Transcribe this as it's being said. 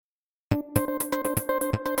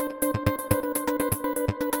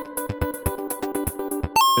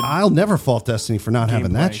I'll never fault Destiny for not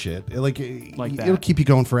having that Gameplay. shit. Like that. It'll keep you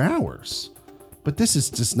going for hours. But this is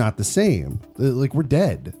just not the same. Like, we're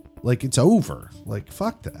dead. Like, it's over. Like,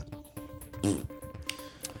 fuck that.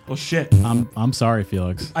 Well, shit. I'm sorry,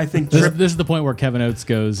 Felix. I think This is the point where Kevin Oates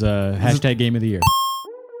goes hashtag Game of the Year.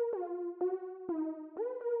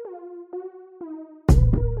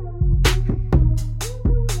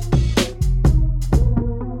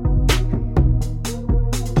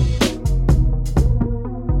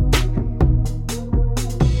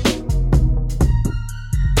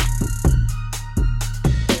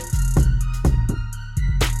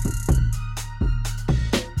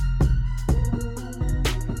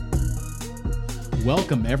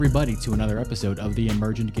 Welcome, everybody, to another episode of the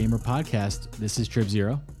Emergent Gamer Podcast. This is Trib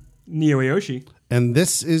Zero. Neo Ayoshi. And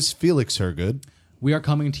this is Felix Hergood. We are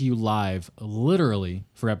coming to you live, literally,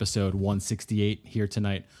 for episode 168 here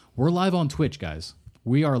tonight. We're live on Twitch, guys.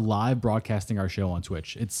 We are live broadcasting our show on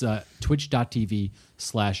Twitch. It's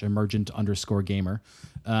twitch.tv/emergent_gamer.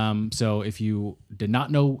 So if you did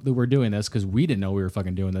not know that we're doing this, because we didn't know we were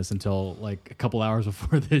fucking doing this until like a couple hours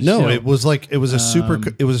before this show. No, it was a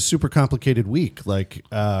super complicated week. Like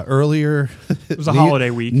earlier, it was a holiday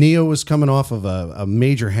week. Neo was coming off of a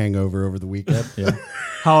major hangover over the weekend. Yeah.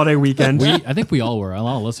 Holiday weekend. I think we all were. A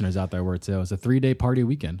lot of listeners out there were too. It was a 3-day party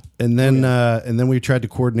weekend. And then we tried to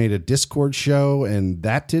coordinate a Discord show, and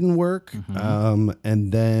that didn't work.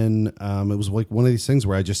 And then it was like one of these things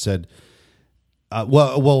where I just said,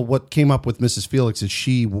 well, what came up with Mrs. Felix is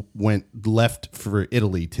she left for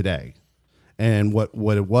Italy today. And what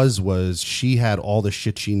it was she had all the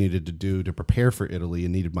shit she needed to do to prepare for Italy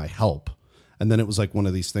and needed my help. And then it was like one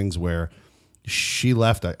of these things where she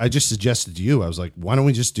left. I just suggested to you, I was like, why don't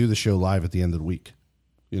we just do the show live at the end of the week?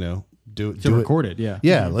 You know, record it. Yeah.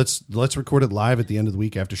 Yeah. Let's record it live at the end of the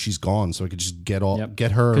week after she's gone, so I could just get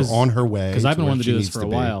her on her way. Because I've been wanting to do this for a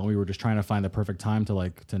while, and we were just trying to find the perfect time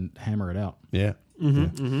to hammer it out. Yeah.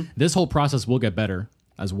 This whole process will get better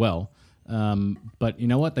as well. But you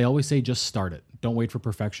know what? They always say just start it. Don't wait for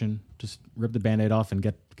perfection. Just rip the Band-Aid off and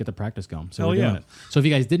get the practice going. So we're doing it. So if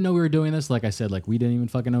you guys didn't know we were doing this, like I said, we didn't even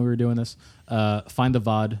fucking know we were doing this. Find the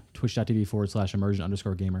VOD,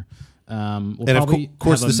 twitch.tv/emergent_gamer. And of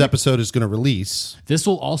course, this episode is going to release. This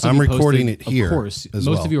will also I'm be posted, recording it here. Of course,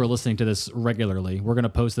 most of you are listening to this regularly. We're going to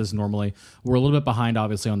post this normally. We're a little bit behind,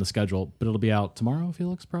 obviously, on the schedule, but it'll be out tomorrow,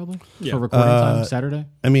 Felix, probably? Yeah. For recording time, Saturday?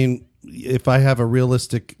 I mean, if I have a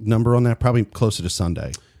realistic number on that, probably closer to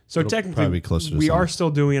Sunday. So technically, probably closer to we Sunday. are still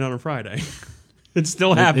doing it on a Friday. It's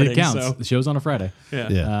still happening. It counts. So. The show's on a Friday.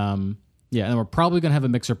 Yeah. And we're probably going to have a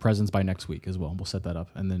Mixer presence by next week as well. We'll set that up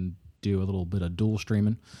and then do a little bit of dual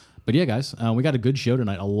streaming. But yeah, guys, we got a good show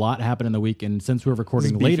tonight. A lot happened in the week. And since we're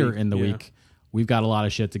recording later in the week, we've got a lot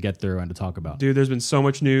of shit to get through and to talk about. Dude, there's been so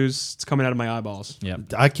much news. It's coming out of my eyeballs. Yeah.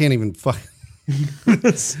 I can't even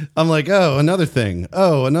I'm like, another thing.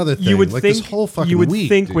 You would think this whole fucking week,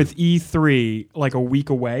 dude. with E3 like a week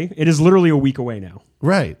away. It is literally a week away now.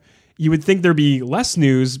 Right. You would think there'd be less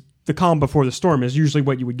news. The calm before the storm is usually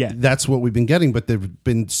what you would get. That's what we've been getting, but there've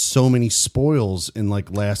been so many spoils in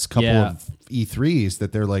last couple of E3s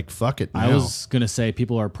that they're like, fuck it now. I was going to say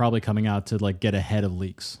people are probably coming out to get ahead of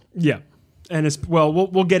leaks. Yeah. And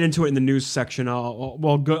we'll get into it in the news section.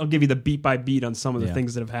 I'll give you the beat by beat on some of the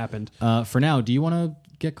things that have happened. For now, do you want to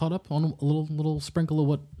get caught up on a little sprinkle of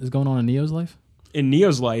what is going on in Neo's life? In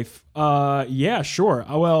Neo's life, yeah, sure.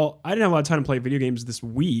 Well, I didn't have a lot of time to play video games this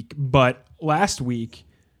week, but last week,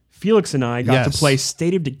 Felix and I got to play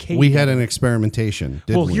State of Decay. We had an experimentation.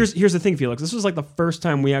 Didn't we? Here's the thing, Felix. This was like the first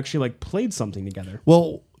time we actually played something together.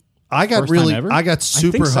 Well, I got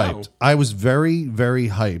super hyped. So. I was very, very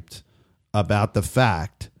hyped about the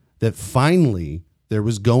fact that finally there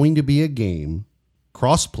was going to be a game,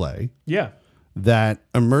 crossplay, that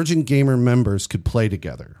Emergent Gamer members could play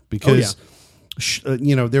together. Because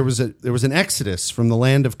there was an exodus from the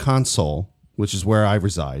land of console, which is where I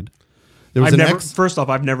reside. First off,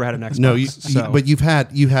 I've never had an Xbox. No, but you had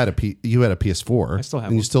a PS4. I still have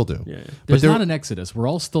and one. You still do. Yeah. There's not an exodus. We're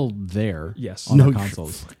all still there. Yes. On our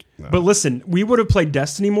consoles. But listen, we would have played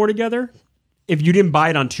Destiny more together if you didn't buy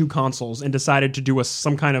it on 2 consoles and decided to do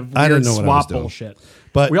some kind of weird swap bullshit.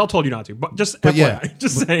 But we all told you not to. But just FYI,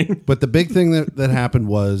 just saying. But the big thing that happened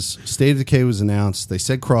was State of Decay was announced. They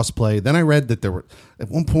said crossplay. Then I read that there were at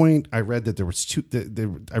one point. I read that there was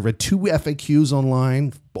I read 2 FAQs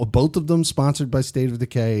online, both of them sponsored by State of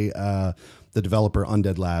Decay, the developer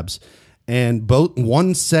Undead Labs. And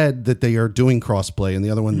one said that they are doing crossplay, and the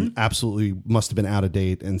other one absolutely must have been out of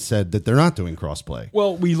date and said that they're not doing crossplay.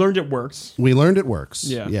 Well, we learned it works.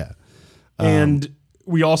 Yeah. And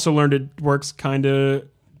we also learned it works kind of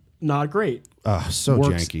not great. So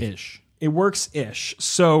Works janky. ish. It works-ish.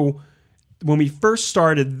 So when we first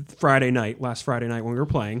started last Friday night when we were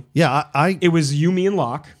playing, Yeah, it was you, me, and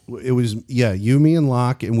Locke. it was you, me, and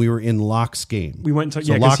Locke, and we were in Locke's game. We went to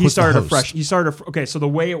So because Locke he was the started host. fresh. He started okay. So the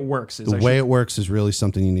way it works is The way it works is really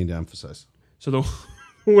something you need to emphasize. so the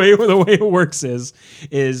way it works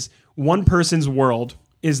is one person's world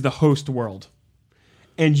is the host world,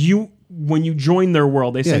 and when you join their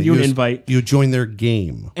world, they send you an invite. You join their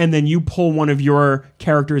game. And then you pull one of your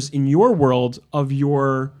characters in your world of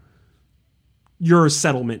your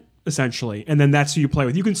settlement, essentially. And then that's who you play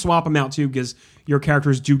with. You can swap them out, too, because your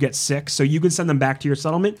characters do get sick. So you can send them back to your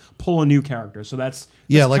settlement, pull a new character. So that's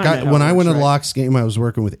Like when I went to right? Locke's game, I was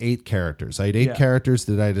working with 8 characters. I had 8 Yeah. characters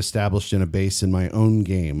that I'd established in a base in my own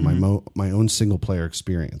game, my own single-player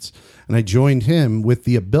experience. And I joined him with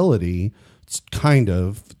the ability, kind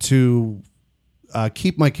of, to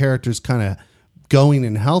keep my characters kind of going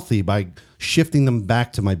and healthy by shifting them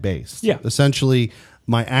back to my base. Yeah. Essentially,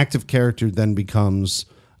 my active character then becomes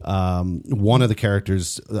one of the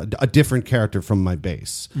characters, a different character from my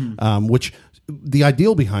base, which the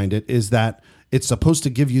ideal behind it is that it's supposed to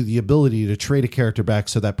give you the ability to trade a character back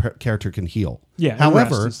so that character can heal. Yeah, and rest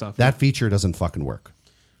However, and stuff, that feature doesn't fucking work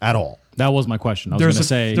at all. That was my question. I was going to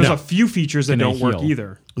say there's a few features that Can they don't work heal?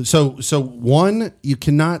 either. So one,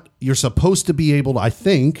 you're supposed to be able to, I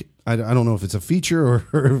think, I don't know if it's a feature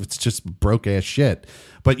or if it's just broke ass shit,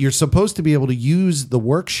 but you're supposed to be able to use the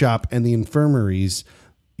workshop and the infirmaries.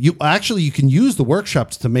 You can use the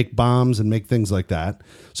workshops to make bombs and make things like that.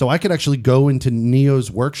 So I could actually go into Neo's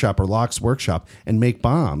workshop or Locke's workshop and make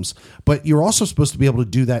bombs, but you're also supposed to be able to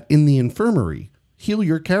do that in the infirmary. Heal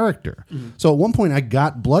your character. So at one point I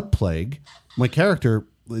got blood plague. My character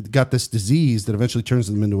got this disease that eventually turns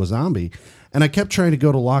them into a zombie. And I kept trying to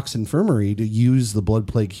go to Locke's infirmary to use the blood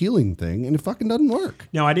plague healing thing, and it fucking doesn't work.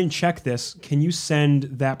 Now, I didn't check this. Can you send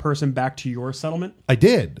that person back to your settlement? I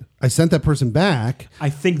did. I sent that person back. I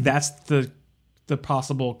think that's the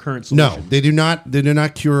possible current solution. No, they do not. They do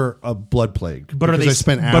not cure a blood plague. But are because they? I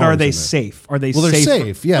spent hours But are they in there. safe? Are they? Well, they're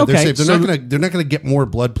safe. Yeah, okay, they're safe. so, They're not gonna get more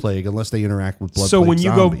blood plague unless they interact with blood. So plague when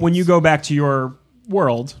you zombies. go back to your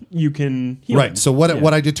world, you can heal Right. them. So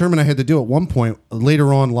what I determined I had to do at one point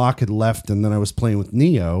later on, Locke had left, and then I was playing with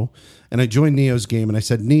Neo, and I joined Neo's game, and I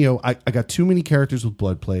said, Neo, I got too many characters with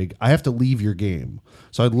blood plague. I have to leave your game.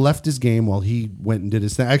 So I left his game while he went and did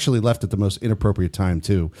his thing. I actually left at the most inappropriate time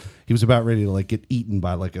too. He was about ready to get eaten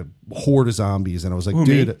by a horde of zombies, and I was like,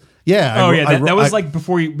 dude, me? yeah. That was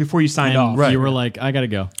before you signed off. Right. you were like, I got to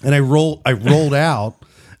go. And I rolled out,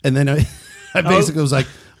 and then I basically was like,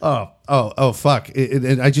 oh, fuck.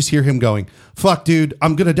 And I just hear him going, fuck, dude,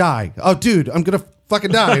 I'm going to die. Oh, dude, I'm going to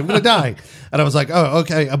fucking die. I'm going to die. And I was like, oh,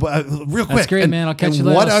 okay, real quick. That's great, man. I'll catch you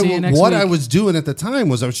later. What I'll see you next what week. I was doing at the time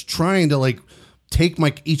was I was trying to take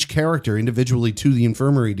each character individually to the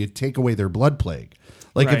infirmary to take away their blood plague.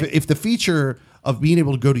 Right. If the feature of being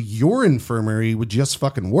able to go to your infirmary would just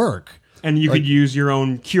fucking work. And you could use your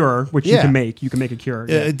own cure, which you Yeah. can make. You can make a cure.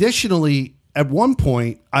 Yeah. Additionally, at one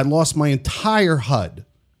point, I lost my entire HUD.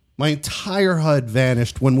 My entire HUD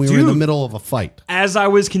vanished when we were in the Dude. middle of a fight. As I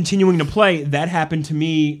was continuing to play, that happened to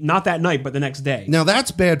me, not that night, but the next day. Now,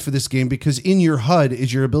 that's bad for this game because in your HUD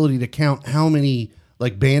is your ability to count how many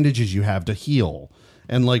bandages you have to heal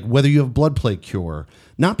and whether you have blood plague cure.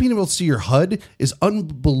 Not being able to see your HUD is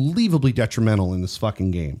unbelievably detrimental in this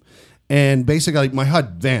fucking game. And basically, my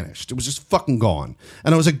HUD vanished. It was just fucking gone.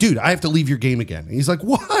 And I was like, dude, I have to leave your game again. And he's like,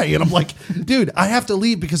 why? And I'm like, dude, I have to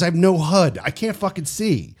leave because I have no HUD. I can't fucking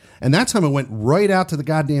see. And that time I went right out to the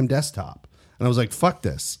goddamn desktop. And I was like, fuck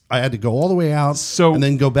this. I had to go all the way out and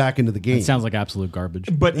then go back into the game. It sounds like absolute garbage.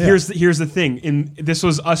 But here's the thing. This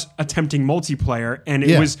was us attempting multiplayer, and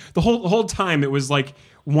it was the whole time. It was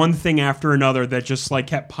one thing after another that just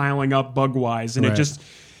kept piling up bug wise, and Right.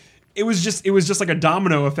 it was just like a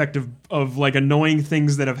domino effect of annoying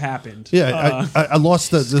things that have happened. Yeah, I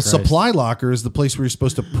lost the supply locker is the place where you're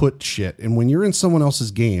supposed to put shit. And when you're in someone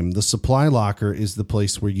else's game, the supply locker is the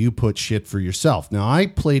place where you put shit for yourself. Now, I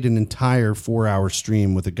played an entire 4-hour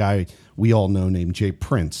stream with a guy we all know named Jay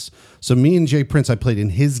Prince. So me and Jay Prince, I played in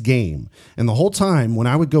his game. And the whole time when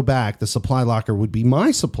I would go back, the supply locker would be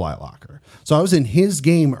my supply locker. So I was in his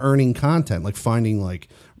game earning content, finding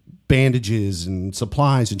bandages and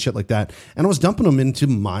supplies and shit like that, and I was dumping them into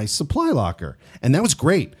my supply locker, and that was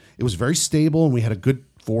great. It was very stable, and we had a good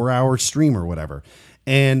 4-hour stream or whatever,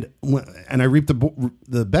 and I reaped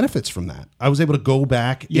the benefits from that. I was able to go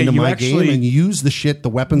back into my game and use the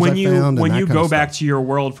weapons I found. When and you that go kind of back stuff. to your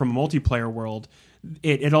world from a multiplayer world,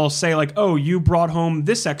 it'll say like, oh, you brought home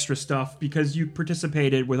this extra stuff because you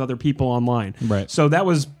participated with other people online. Right. So that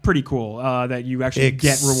was pretty cool that you actually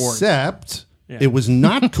get rewards. Except it was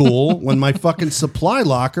not cool when my fucking supply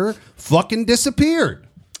locker fucking disappeared.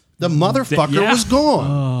 The motherfucker was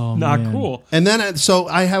gone. Oh, Not man. cool. And then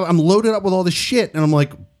I'm loaded up with all this shit, and I'm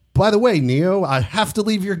like, by the way, Neo, I have to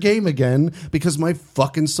leave your game again because my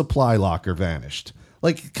fucking supply locker vanished.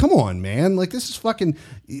 Like, come on, man. Like, this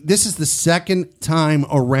is the second time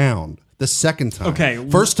around. The second time. Okay.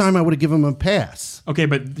 First time I would have given them a pass. Okay,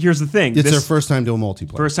 but here's the thing. It's their first time doing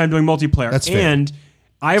multiplayer. First time doing multiplayer. That's fair. And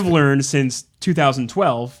I've learned since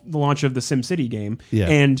 2012, the launch of the SimCity game,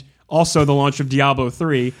 and also the launch of Diablo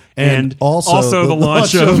 3, and also the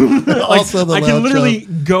launch of I can literally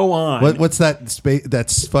go on. What's that space?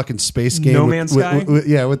 That's fucking space game. No Man's Sky?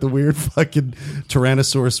 With the weird fucking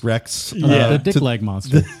Tyrannosaurus Rex. The dick leg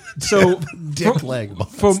monster. So dick leg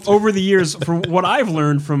monster. From over the years, from what I've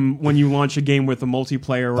learned from when you launch a game with a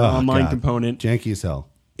multiplayer or online component, janky as hell.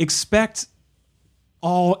 Expect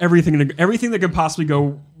everything that could possibly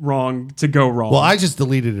go wrong to go wrong. Well, I just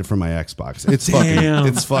deleted it from my Xbox. It's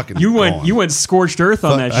fucking. You gone. went scorched earth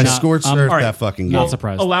on that I shit. scorched earth that fucking game. Not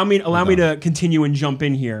surprised. Allow me to continue and jump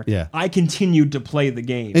in here. Yeah. I continued to play the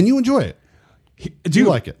game. And you enjoy it. Dude, you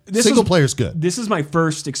like it. Single player's good. This is my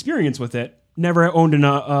first experience with it. Never owned it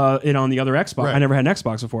on the other Xbox. Right. I never had an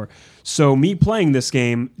Xbox before. So me playing this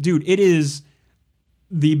game, dude, it is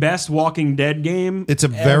the best Walking Dead game. It's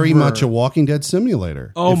very much a Walking Dead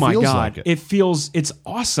simulator. Oh my feels god, like it's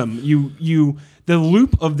awesome. The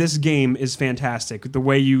loop of this game is fantastic. The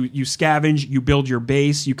way you scavenge, you build your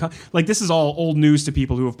base. Like this is all old news to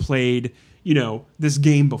people who have played this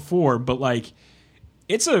game before, but like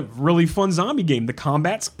it's a really fun zombie game. The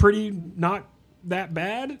combat's pretty not that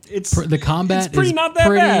bad. The combat it's pretty is not that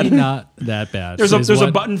pretty bad. Not that bad. There's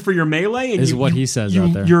a button for your melee, and is what he says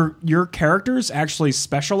out there. Your characters actually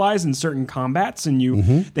specialize in certain combats, and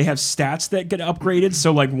they have stats that get upgraded.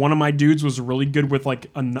 So like one of my dudes was really good with like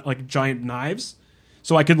giant knives,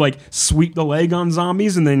 so I could like sweep the leg on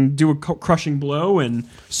zombies and then do a crushing blow, and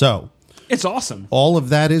so it's awesome. All of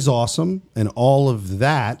that is awesome, and all of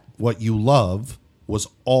that, what you love, was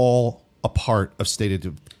all a part of State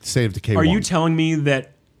of Decay 1. Are you telling me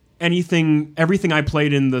that everything I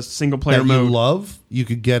played in the single player that mode you love, you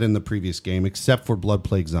could get in the previous game, except for Blood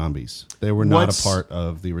Plague Zombies? They were not a part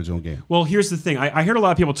of the original game. Well, here's the thing. I heard a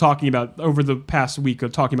lot of people talking about over the past week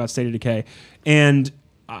of talking about State of Decay, and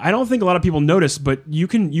I don't think a lot of people noticed, but you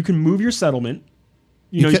can move your settlement.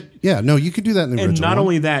 You could do that in the original. And not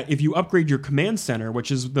only that, if you upgrade your command center,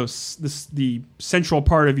 which is the central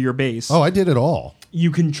part of your base. Oh, I did it all. You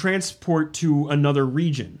can transport to another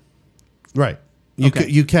region. Right. You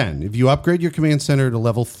can. If you upgrade your command center to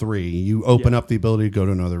level 3, you open up the ability to go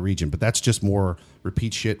to another region. But that's just more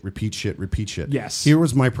repeat shit. Yes. Here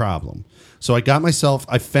was my problem. So I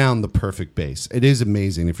found the perfect base. It is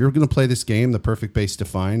amazing. If you're going to play this game, the perfect base to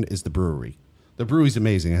find is the brewery. The brewery's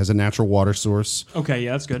amazing. It has a natural water source. Okay,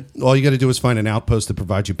 yeah, that's good. All you got to do is find an outpost that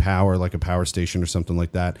provides you power, like a power station or something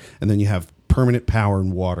like that. And then you have permanent power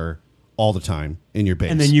and water all the time in your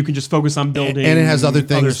base. And then you can just focus on building. And it has other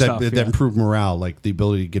things stuff, that improve morale, like the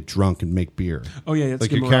ability to get drunk and make beer. Oh, yeah. That's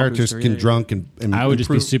like your characters can drunk and I would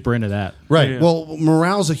just be super into that. Right. Yeah. Well,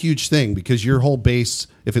 morale's a huge thing because your whole base,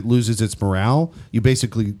 if it loses its morale, you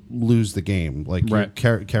basically lose the game. Like your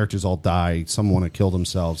characters all die. Some want to kill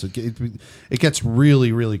themselves. It gets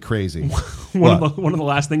really, really crazy. One of the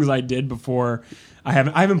last things I did before... I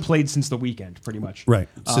haven't played since the weekend, pretty much. Right.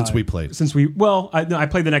 Since we played. I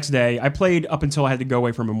played the next day. I played up until I had to go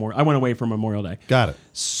away from Memorial. I went away from Memorial Day. Got it.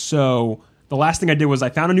 So the last thing I did was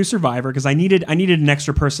I found a new survivor because I needed an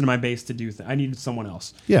extra person in my base to do things. I needed someone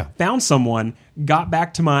else. Yeah. Found someone. Got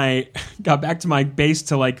back to my base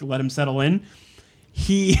to like let him settle in.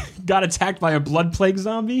 He got attacked by a blood plague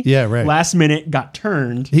zombie. Yeah, right. Last minute, got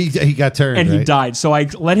turned. He got turned, and he died. So I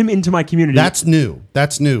let him into my community. That's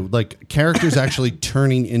new. Like characters actually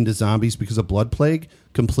turning into zombies because of blood plague.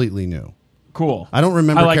 Completely new. Cool. I don't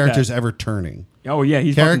remember characters ever turning. Oh yeah,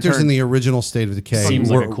 he's characters in the original State of Decay seems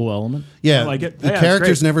like a cool element. Yeah, I like it. The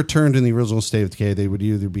characters never turned in the original State of Decay. They would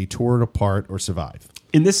either be torn apart or survive.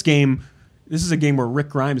 In this game, this is a game where Rick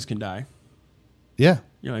Grimes can die. Yeah.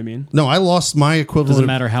 You know what I mean? No, I lost my equivalent. Doesn't of-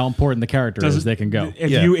 matter how important the character is, they can go.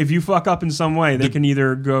 If Yeah. you fuck up in some way, they can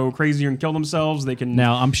either go crazy and kill themselves. They can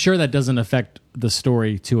Now, I'm sure that doesn't affect the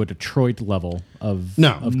story to a Detroit level of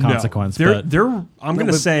consequence. No. But I'm going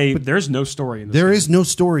to say there's no story in this. There is no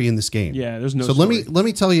story in this game. Yeah, there's no So story. let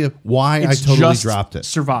me tell you why It's I totally just dropped it.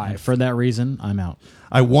 Survive. for that reason, I'm out.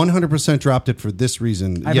 I 100% dropped it for this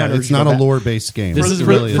reason. I've yeah, had urge it's to not go a back. lore based game. This for, is the- It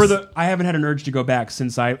for, really for is. the I haven't had an urge to go back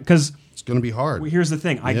since because It's going to be hard. here's the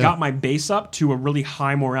thing. I Yeah. got my base up to a really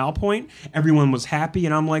high morale point. Everyone was happy,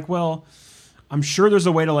 and I'm like, well, I'm sure there's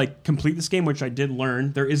a way to like complete this game, which I did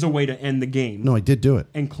learn. There is a way to end the game No, I did do it.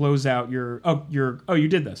 and close out your. You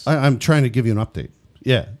did this. I'm trying to give you an update.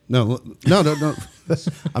 Yeah. No.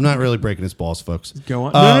 I'm not really breaking his balls, folks. Go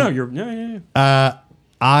on. No, you're. Yeah.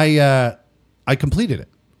 I completed it.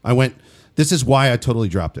 I went. This is why I totally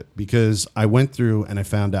dropped it, because I went through and I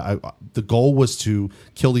found out the goal was to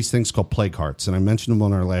kill these things called plague hearts, and I mentioned them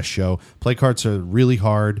on our last show. Plague hearts are really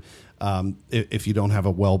hard if you don't have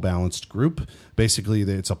a well balanced group. Basically,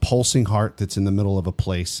 it's a pulsing heart that's in the middle of a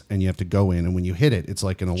place, and you have to go in. And when you hit it, it's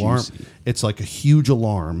like an alarm. It's like a huge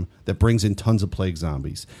alarm that brings in tons of plague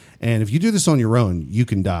zombies. And if you do this on your own, you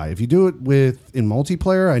can die. If you do it in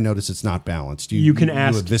multiplayer, I notice it's not balanced. You can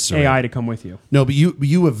ask eviscerate. AI to come with you. No, but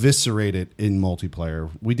you eviscerate it in multiplayer.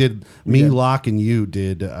 We did. Locke, and you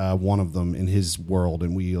did one of them in his world,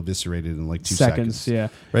 and we eviscerated in like 2 seconds. Yeah.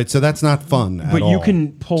 Right. So that's not fun. But at you all.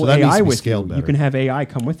 can pull So that needs AI to be with scaled you. better. You can have AI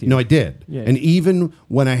come with you. No, I did. Yeah. And even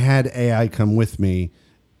when I had AI come with me,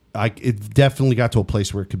 it definitely got to a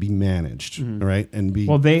place where it could be managed, right? And be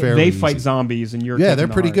Well, they fairly fight easy. zombies, and you're Yeah, taking they're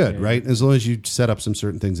the pretty heart. good, Yeah, right? As long as you set up some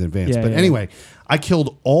certain things in advance. Yeah, But yeah. anyway, I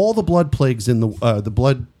killed all the blood plagues in the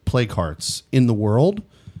blood plague hearts in the world,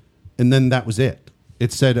 and then that was it.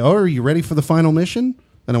 It said, "Oh, are you ready for the final mission?"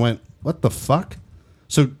 And I went, "What the fuck?"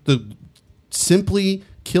 So simply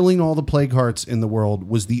killing all the plague hearts in the world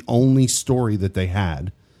was the only story that they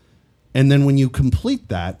had. And then when you complete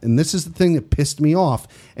that, and this is the thing that pissed me off,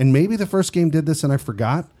 and maybe the first game did this and I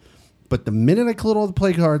forgot, but the minute I killed all the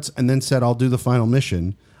plague hearts and then said, I'll do the final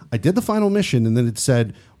mission, I did the final mission, and then it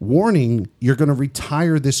said, warning, you're going to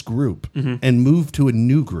retire this group and move to a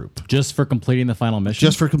new group. Just for completing the final mission?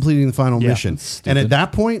 Just for completing the final mission. that's And at stupid.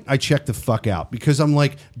 that point, I checked the fuck out, because I'm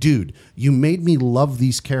like, dude, you made me love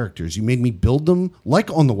these characters. You made me build them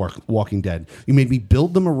like on The Walking Dead. You made me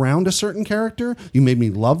build them around a certain character. You made me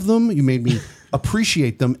love them. You made me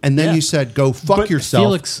appreciate them. And then Yeah. you said, go fuck But yourself.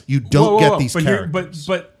 Felix- you don't Whoa, get whoa. these but characters.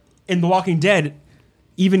 But in The Walking Dead,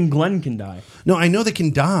 even Glenn can die. No, I know they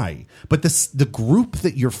can die, but the group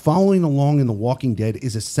that you're following along in The Walking Dead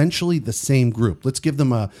is essentially the same group. Let's give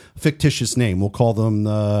them a fictitious name. We'll call them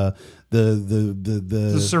the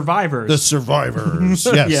Survivors. The survivors.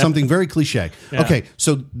 Yeah, Yeah. something very cliche. Yeah. Okay,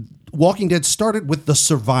 so Walking Dead started with the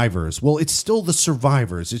survivors. Well, it's still the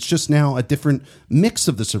survivors. It's just now a different mix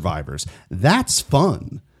of the survivors. That's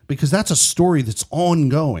fun, because that's a story that's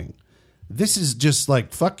ongoing. This is just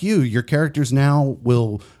like, fuck you. Your characters now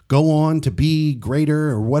will go on to be greater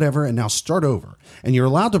or whatever, and now start over. And you're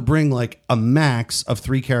allowed to bring like a max of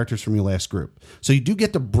 3 characters from your last group. So you do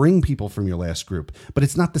get to bring people from your last group, but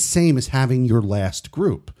it's not the same as having your last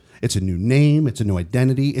group. It's a new name. It's a new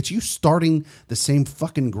identity. It's you starting the same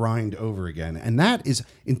fucking grind over again. And that is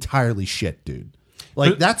entirely shit, dude.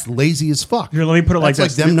 Like, that's lazy as fuck. Here, let me put it like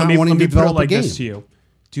That's this. like them let not me, wanting let me to put it develop like a game. this to you.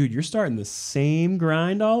 Dude, you're starting the same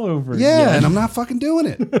grind all over Yeah, again. and I'm not fucking doing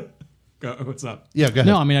it. Go, what's up? Yeah, go ahead.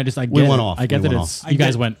 No, I mean, I get We it. went off. I get We that went it's, off. you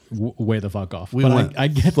guys went way the fuck off. We But went I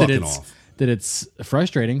get that fucking it's, off. that it's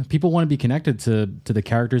frustrating. People want to be connected to the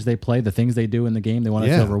characters they play, the things they do in the game. They want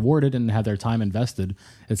to Yeah. feel rewarded and have their time invested.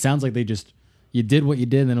 It sounds like you did what you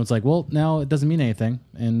did, and then it's like, well, now it doesn't mean anything.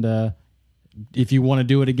 And if you want to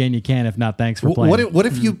do it again, you can. If not, thanks for playing. What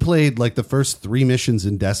if you played like the first 3 missions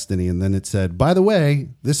in Destiny, and then it said, by the way,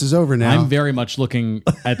 this is over now? I'm very much looking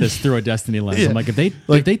at this through a Destiny lens. Yeah. I'm like, if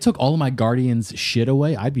they took all of my Guardians shit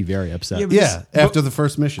away, I'd be very upset. Yeah, but Yeah, But- after the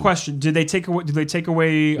first mission. Question: Did they take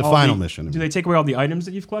away? The final mission, I Do mean. they take away all the items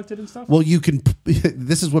that you've collected and stuff? Well, you can.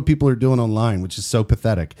 This is what people are doing online, which is so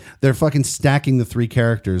pathetic. They're fucking stacking the 3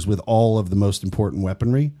 characters with all of the most important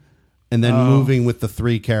weaponry, and then moving with the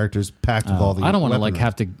 3 characters packed with all the. I don't want to weaponry.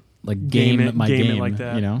 have to game my game like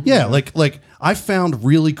that. You know? Yeah, like I found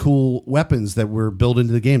really cool weapons that were built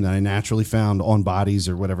into the game that I naturally found on bodies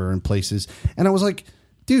or whatever in places, and I was like,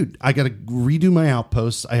 dude, I got to redo my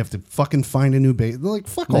outposts. I have to fucking find a new base. They're like,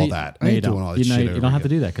 fuck all that. I ain't doing all that shit. You don't have to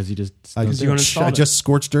do that because you just. I just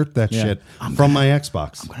scorched earth that shit from my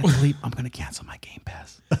Xbox. I'm gonna cancel my Game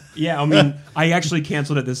Pass. Yeah, I mean, I actually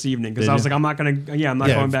canceled it this evening because I was like, I'm not going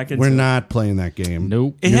back into. We're not playing that game.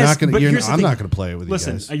 Nope. I'm not going to play it with you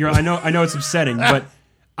guys. Listen, I know it's upsetting, but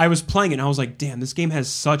I was playing it and I was like, damn, this game has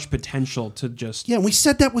such potential to just. Yeah, we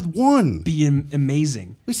said that with 1. Be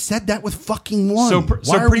amazing. We said that with fucking 1. So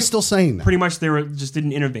Why are we still saying that? Pretty much, they just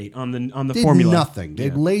didn't innovate on the Did formula. Nothing.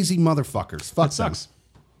 They're lazy motherfuckers. Fuck That sucks. them.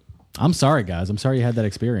 I'm sorry, guys. I'm sorry you had that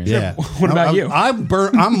experience. Yeah. What about you?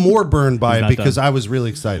 I'm more burned by He's it not because done. I was really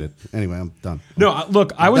excited. Anyway, I'm done. No,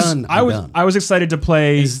 look, I was excited to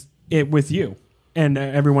play it with you and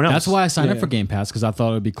everyone else. That's why I signed up for Game Pass because I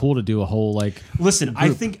thought it would be cool to do a whole like. Listen, I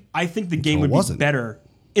think the game would be better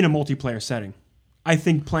in a multiplayer setting. I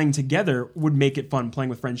think playing together would make it fun. Playing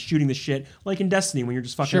with friends, shooting the shit like in Destiny when you're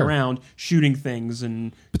just fucking around shooting things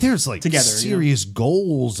and. But there's like together, serious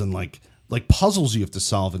goals and like puzzles you have to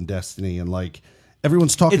solve in Destiny, and like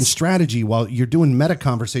everyone's talking strategy while you're doing meta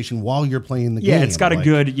conversation while you're playing the game. Yeah, it's got a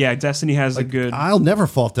good. Yeah, Destiny has a good. I'll never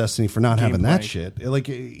fault Destiny for not having that shit. Like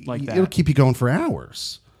that. It'll keep you going for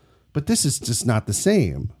hours. But this is just not the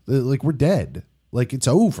same. Like we're dead. Like it's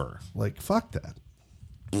over. Like fuck that.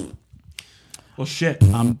 Well, shit.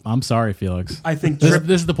 I'm sorry, Felix. I think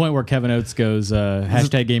this is the point where Kevin Oates goes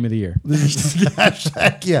hashtag Game of the Year.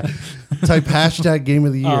 Hashtag, yeah. Type hashtag Game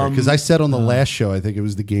of the Year because I said on the last show I think it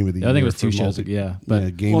was the Game of the Year. I think it was 2 shows. Yeah,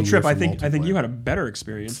 but Game well, of the Trip. Year I think you had a better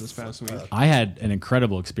experience this past week. I had an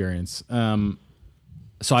incredible experience. So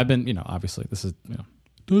I've been, obviously this is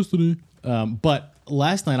Destiny. But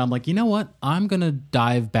last night I'm like, you know what? I'm gonna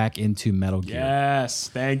dive back into Metal Gear. Yes,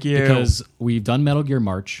 thank you. Because we've done Metal Gear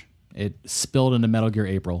March. It spilled into Metal Gear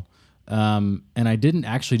April. And I didn't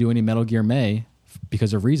actually do any Metal Gear May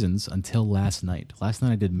because of reasons until last night. Last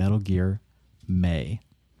night I did Metal Gear May.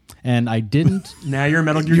 And I didn't. Now you're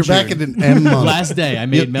Metal Gear. You're June. back in an M month. Last day I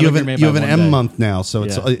made Metal Gear May. You have an by M 1 day. month now, so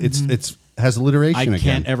it's has alliteration again. I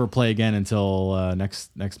can't ever play again until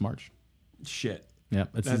next March. Shit. Yeah,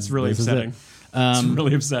 that's really upsetting. It's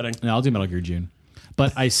really upsetting. No, I'll do Metal Gear June,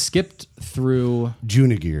 but I skipped through.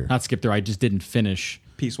 Junigear. Not skipped through. I just didn't finish.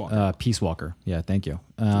 Peace Walker. Peace Walker. Yeah, thank you.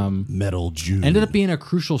 Metal June. Ended up being a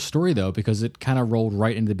crucial story though because it kind of rolled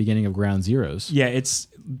right into the beginning of Ground Zeroes. Yeah, it's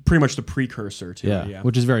pretty much the precursor to it. Yeah,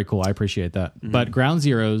 which is very cool. I appreciate that. Mm-hmm. But Ground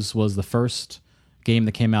Zeroes was the first game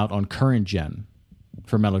that came out on current gen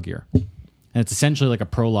for Metal Gear. And it's essentially like a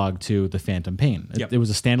prologue to the Phantom Pain. It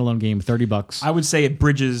was a standalone game, $30. I would say it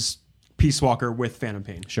bridges Peace Walker with Phantom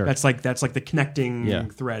Pain. Sure. That's like the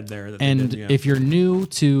connecting thread there. And if you're new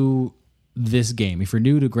to this game, if you're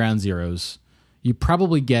new to Ground Zeroes, you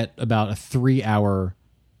probably get about a 3-hour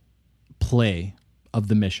play of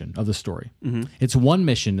the mission, of the story. Mm-hmm. It's one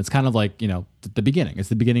mission. It's kind of like, the beginning. It's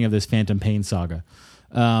the beginning of this Phantom Pain saga.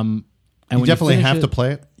 And you definitely have to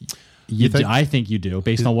play it? I think you do,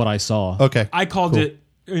 based on what I saw. Okay. I called it,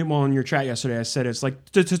 well, in your chat yesterday, I said it's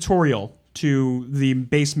like the tutorial to the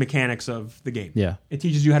base mechanics of the game. Yeah. It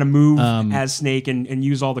teaches you how to move as Snake and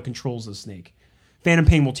use all the controls as Snake. Phantom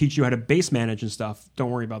Pain will teach you how to base manage and stuff.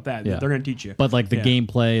 Don't worry about that. Yeah. They're going to teach you. But like the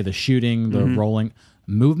gameplay, the shooting, the rolling,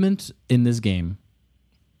 movement in this game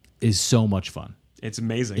is so much fun. It's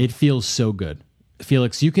amazing. It feels so good.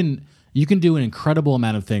 Felix, you can do an incredible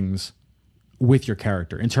amount of things with your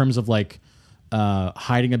character in terms of like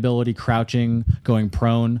hiding ability, crouching, going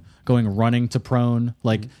prone, running to prone,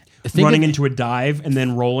 like running into a dive and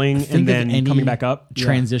then rolling and then coming back up.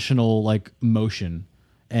 Transitional like motion,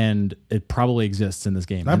 and it probably exists in this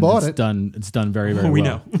game. I bought it. It's done very, very well. We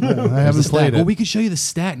know. I haven't played it. Well, we could show you the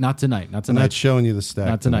stack. Not tonight. I'm not showing you the stack.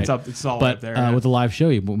 Not tonight. It's all up there. With the live show,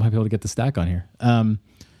 we might be able to get the stack on here.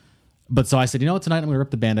 But so I said, you know what? Tonight I'm going to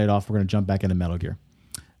rip the Band-Aid off. We're going to jump back into Metal Gear.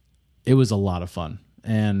 It was a lot of fun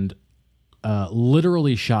and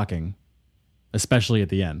literally shocking, especially at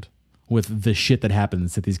the end, with the shit that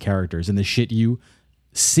happens to these characters and the shit you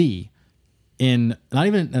see in not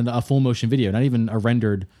even a full motion video, not even a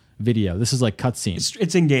rendered video. This is like cutscenes.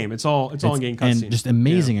 It's in game. It's all in game cutscenes. And just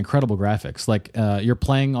amazing, incredible graphics. Like you're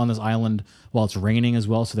playing on this island while it's raining as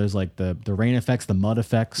well. So there's like the rain effects, the mud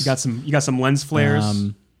effects. You got some lens flares.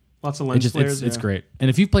 Lots of lens flares. It's great. And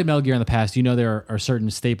if you've played Metal Gear in the past, you know there are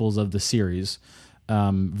certain staples of the series.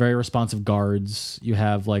 Very responsive guards. You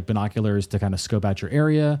have like binoculars to kind of scope out your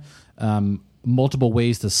area. Multiple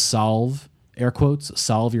ways to solve, air quotes,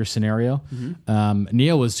 solve your scenario. Mm-hmm.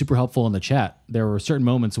 Neo was super helpful in the chat. There were certain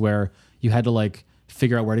moments where you had to like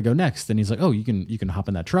figure out where to go next. And he's like, oh, you can hop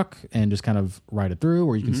in that truck and just kind of ride it through,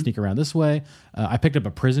 or you can sneak around this way. I picked up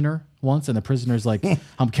a prisoner once, and the prisoner's like,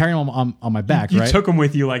 I'm carrying him on my back, You right? took him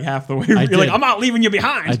with you like half the way. You're did. like, I'm not leaving you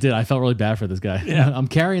behind. I did. I felt really bad for this guy. Yeah. I'm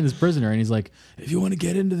carrying this prisoner, and he's like, if you want to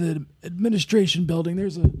get into the administration building,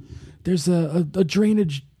 there's a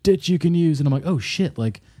drainage ditch you can use. And I'm like, oh shit.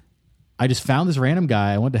 Like, I just found this random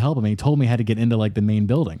guy. I went to help him, and he told me how to get into like the main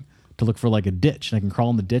building to look for like a ditch, and I can crawl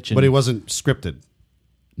in the ditch. And But it wasn't scripted.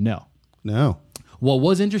 no. No. What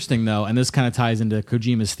was interesting, though, and this kind of ties into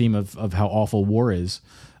Kojima's theme of how awful war is,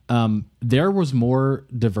 there was more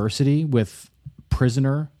diversity with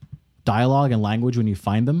prisoner dialogue and language when you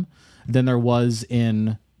find them than there was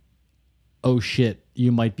in, oh shit,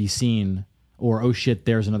 you might be seen, or oh shit,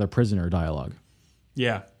 there's another prisoner dialogue.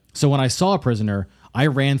 Yeah. So when I saw a prisoner, I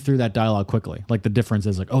ran through that dialogue quickly. Like the difference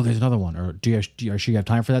is like, oh, there's another one, or do you actually have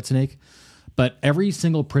time for that, Snake? But every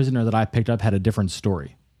single prisoner that I picked up had a different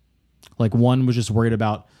story. Like one was just worried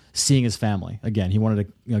about seeing his family. Again, he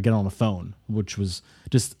wanted to get on the phone, which was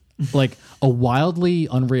just like a wildly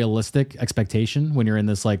unrealistic expectation when you're in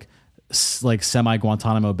this like semi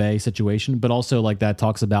Guantanamo Bay situation. But also like that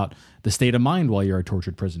talks about the state of mind while you're a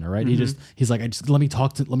tortured prisoner, right? He's like, let me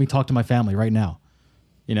talk to my family right now.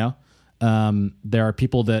 You know, there are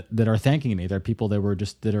people that are thanking me. There are people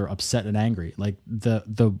that are upset and angry. Like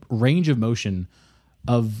the range of motion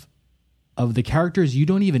of the characters you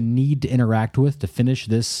don't even need to interact with to finish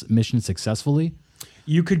this mission successfully.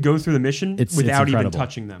 You could go through the mission without even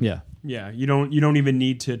touching them. Yeah. Yeah. You don't even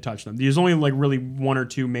need to touch them. There's only like really one or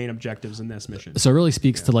two main objectives in this mission. So it really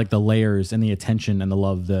speaks to like the layers and the attention and the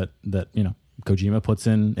love that Kojima puts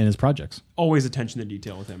in his projects. Always attention to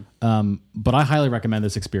detail with him. But I highly recommend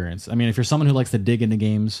this experience. I mean, if you're someone who likes to dig into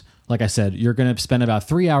games, like I said, you're going to spend about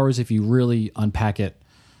 3 hours if you really unpack it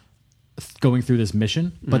going through this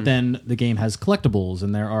mission. But then the game has collectibles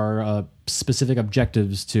and there are specific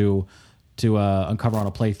objectives to uncover on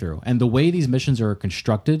a playthrough. And the way these missions are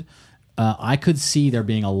constructed, I could see there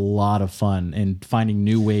being a lot of fun in finding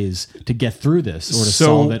new ways to get through this or to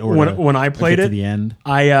solve it. Or when I played it it, to the end,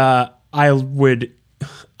 I replayed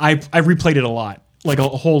it a lot, like a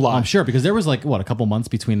whole lot. I'm sure because there was like a couple months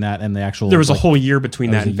between that and the actual. There was a whole year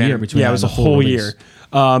between that and Phantom. Yeah, it was a whole year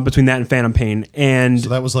between that and Phantom Pain, and So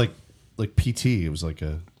that was like PT. It was like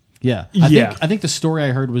a I think the story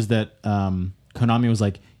I heard was that Konami was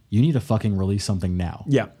like, you need to fucking release something now.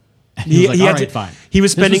 Yeah. He was like, all right, fine. He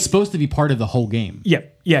was spending. This was supposed to be part of the whole game. Yeah,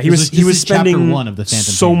 yeah. He This was is chapter spending one of the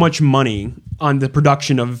Phantom so Pain. much money on the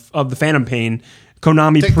production of the Phantom Pain.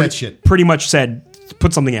 Konami Take that shit. pretty much said,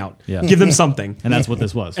 put something out. Yeah. Give them something. And that's what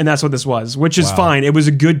this was. And that's what this was, which is fine. It was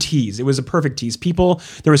a good tease. It was a perfect tease.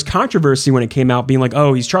 There was controversy when it came out, being like,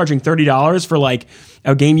 "Oh, he's charging $30 for like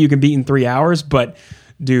a game you can beat in 3 hours." But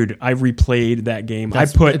dude, I replayed that game.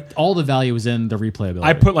 All the value was in the replayability.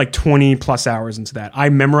 I put like 20 plus hours into that. I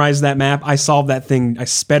memorized that map. I solved that thing. I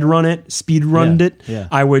speed runned it. Yeah.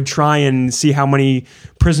 I would try and see how many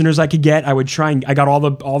prisoners I could get. I would try and I got all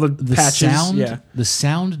the patches. The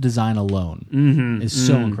sound design alone is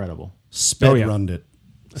so incredible. sped-runned it.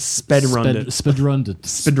 Speedrunned it. Speedrunned it.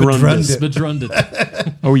 Speedrunned it. Speedrunned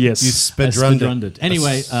it. Oh, yes. You I speedrunned speedrunned it.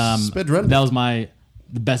 Anyway, speedrunned that it. was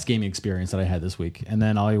the best gaming experience that I had this week. And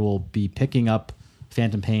then I will be picking up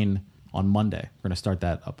Phantom Pain on Monday. We're going to start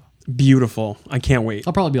that up. Beautiful. I can't wait.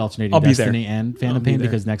 I'll probably be alternating I'll be Destiny there. and Phantom I'll be Pain there.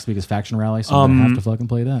 because next week is Faction Rally, so I'm going to have to fucking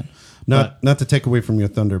play that. Not to take away from your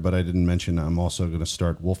thunder, but I didn't mention I'm also going to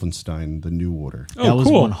start Wolfenstein: The New Order. Oh, that was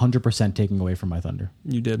cool. 100% taking away from my thunder.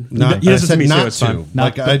 You did. Not, You I did said me too, not it's to. fine.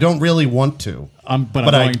 Like I don't really want to, But I'm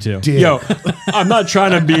I going to. did. Yo, I'm not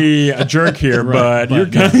trying to be a jerk here, but you're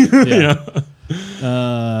kind of, yeah. you know.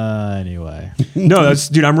 Anyway. No,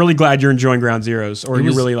 dude, I'm really glad you're enjoying Ground Zeroes, or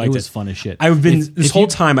you really liked it. It was fun as shit. I've been If this whole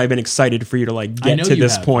time. I've been excited for you to like I get know to you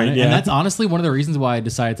this have, point. and, Yeah, and that's honestly one of the reasons why I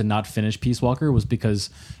decided to not finish Peace Walker was because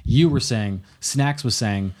you were saying, Snacks was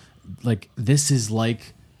saying, like, this is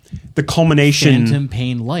like the culmination. Phantom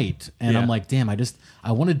Pain Light, and Yeah. I'm like, damn,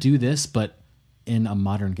 I want to do this, but in a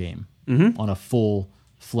modern game on a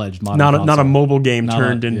full-fledged modern not a console. mobile game Not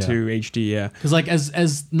turned a- into HD. Yeah, Because like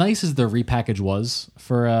as nice as the repackage was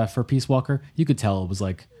for Peace Walker, you could tell it was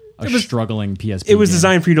like a struggling PSP. it was game.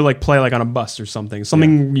 designed for you to like play like on a bus or something.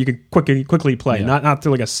 Something you could quickly play, Yeah. not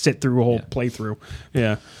to like a sit through a whole playthrough.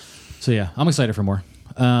 Yeah. So yeah, I'm excited for more.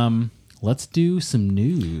 let's do some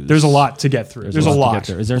news. There's a lot to get through. There's a lot.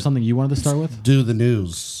 Is there something you wanted to start with? Do the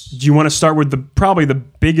news. Do you want to start with probably the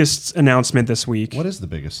biggest announcement this week? What is the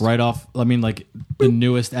biggest? Right off, I mean, like the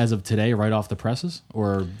newest as of today, right off the presses,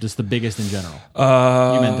 or just the biggest in general?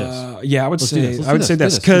 You meant this? Yeah, I would say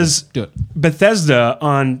this do because do it. Bethesda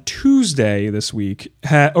on Tuesday this week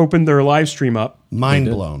opened their live stream up, Mind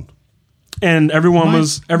blown. and everyone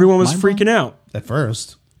was Mind freaking out. At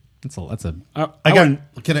first. That's a.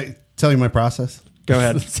 Can I tell you my process? Go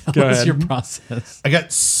ahead. Tell us your process. I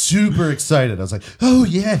got super excited. I was like, oh,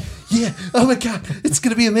 yeah. Oh, my God. It's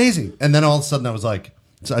going to be amazing. And then all of a sudden I was like,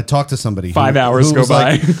 so I talked to somebody. 5 hours who go was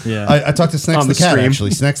by. Like, Yeah. I talked to Snacks On the the Cat, stream.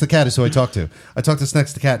 actually. Snacks the Cat is who I talked to. I talked to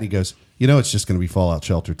Snacks the Cat, and he goes, it's just going to be Fallout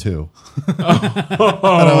Shelter 2. And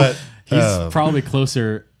I went, He's probably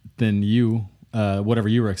closer than you, whatever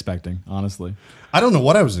you were expecting, honestly. I don't know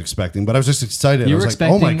what I was expecting, but I was just excited. You I were was like,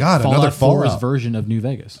 oh, expecting my God, Fallout another 4's Fallout. version of New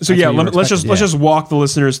Vegas. So That's yeah, what you were let's expecting. just walk the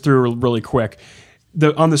listeners through really quick.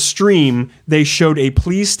 On the stream, they showed a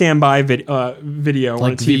 "Please Stand By" video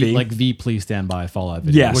on TV, like the Please Stand By Fallout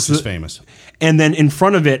video. Yes. Which is famous. and then in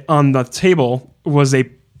front of it on the table was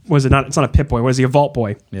it not? It's not a Pip Boy. Was he a Vault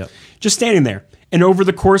Boy? Yep. Just standing there. And over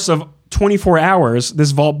the course of 24 hours,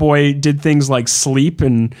 this Vault Boy did things like sleep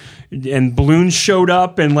and balloons showed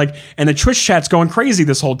up and the Twitch chat's going crazy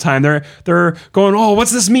this whole time. They're going, oh,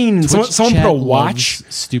 what's this mean? And Twitch someone chat put a watch.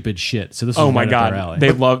 loves stupid shit. So this Oh was my right up their god, alley.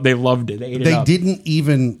 they loved it. They ate it They up. didn't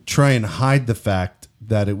even try and hide the fact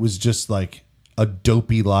that it was just like a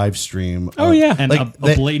dopey live stream. Oh, yeah. and like, a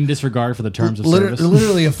they- blatant disregard for the terms of Literally, service.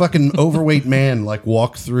 literally a fucking overweight man like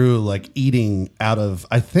walked through like eating out of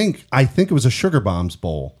I think it was a Sugar Bombs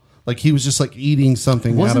bowl. Like he was just like eating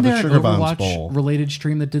something Wasn't out of there a an Sugar Bombs Overwatch bowl. related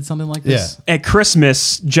stream that did something like this? Yeah. At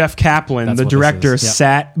Christmas, Jeff Kaplan, That's the what this director, is. Yep.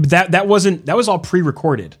 sat. That was all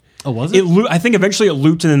pre-recorded. Oh, was it? I think eventually it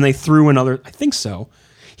looped, and then they threw another. I think so.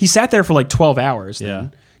 He sat there for like 12 hours. Then, Yeah.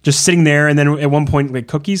 just sitting there, and then at one point, like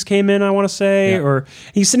cookies came in. I want to say, Yeah. or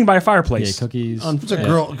he's sitting by a fireplace. Yeah, cookies. There's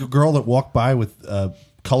a girl that walked by with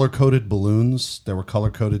color-coded balloons that were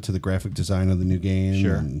color-coded to the graphic design of the new game.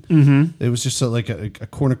 Sure. And it was just like a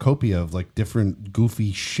cornucopia of like different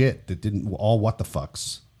goofy shit that didn't all what the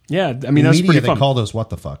fucks. Yeah, I mean In that's media, pretty they fun. call those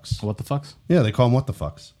what the fucks. What the fucks? Yeah, they call them what the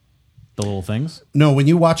fucks. The little things? No, when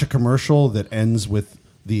you watch a commercial that ends with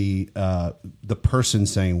the person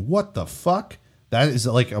saying "what the fuck," that is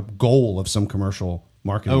like a goal of some commercial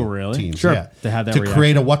marketing. Oh, really? Teams. Sure. Yeah, To have that to reaction.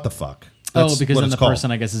 create a "what the fuck." That's because what then it's the called. person,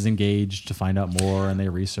 I guess, is engaged to find out more and they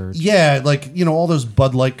research. Yeah, like all those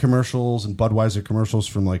Bud Light commercials and Budweiser commercials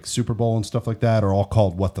from like Super Bowl and stuff like that are all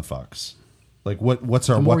called "what the fucks." Like what's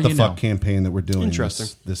our more what the you fuck know. campaign that we're doing Interesting.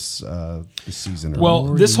 this season? Well,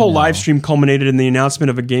 More this you whole know. live stream culminated in the announcement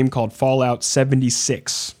of a game called Fallout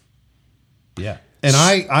 76. yeah. And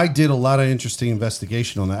I did a lot of interesting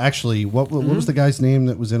investigation on that. Actually, what was the guy's name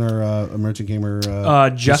that was in our Emerging Gamer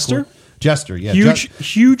Jester? Discord? Jester, yeah.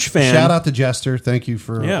 Huge fan. Shout out to Jester. Thank you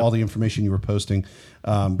for Yeah. all the information you were posting.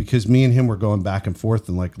 Because me and him were going back and forth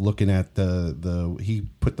and like looking at he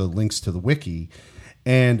put the links to the wiki.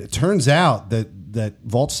 And it turns out that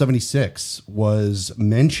Vault 76 was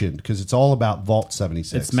mentioned because it's all about Vault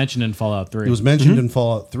 76. It's mentioned in Fallout 3. It was mentioned in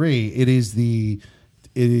Fallout 3. It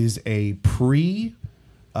is a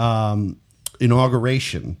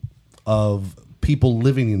inauguration of people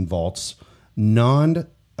living in vaults,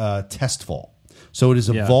 non-test vault. So it is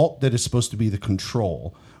a vault that is supposed to be the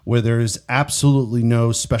control, where there is absolutely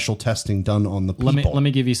no special testing done on the people. Let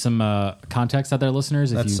me give you some context out there,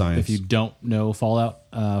 listeners. That's science. If you don't know Fallout,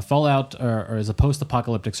 Fallout is a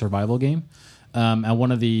post-apocalyptic survival game, and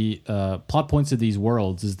one of the plot points of these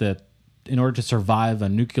worlds is that in order to survive a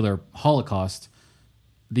nuclear holocaust,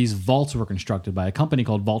 these vaults were constructed by a company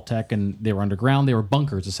called Vault-Tec, and they were underground. They were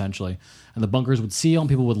bunkers, essentially. And the bunkers would seal, and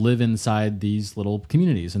people would live inside these little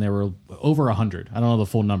communities. And there were over 100. I don't know the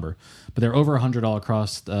full number, but there were over 100 all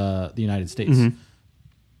across the United States.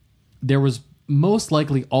 There was most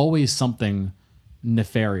likely always something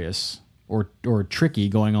nefarious or tricky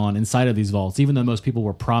going on inside of these vaults, even though most people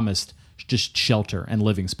were promised just shelter and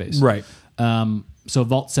living space. Right. So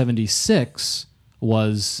Vault 76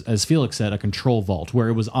 was, as Felix said, a control vault where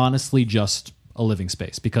it was honestly just a living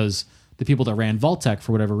space because the people that ran Vault-Tec,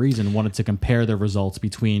 for whatever reason, wanted to compare their results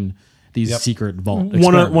between these secret vault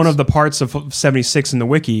experiments. One of the parts of 76 in the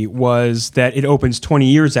wiki was that it opens 20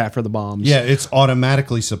 years after the bombs. Yeah, it's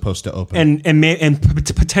automatically supposed to open. and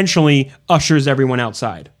potentially ushers everyone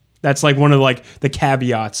outside. That's like one of like the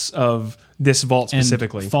caveats of this vault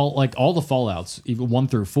specifically. And all the Fallouts, even 1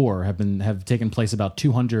 through 4, have taken place about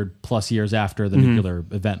 200 plus years after the nuclear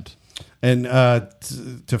event. And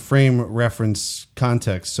to frame reference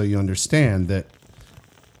context so you understand that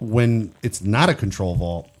when it's not a control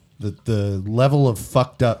vault, the level of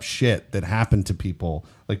fucked up shit that happened to people,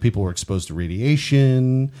 like people were exposed to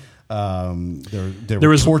radiation. There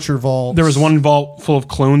was torture vaults. There was one vault full of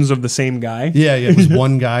clones of the same guy. Yeah, it was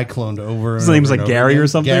one guy cloned over. His name's like Gary or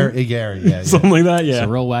something. Gary, yeah. Something like that, yeah. It's a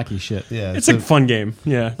real wacky shit. Yeah, It's a fun game,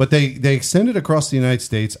 yeah. But they extended across the United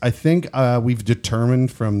States. I think we've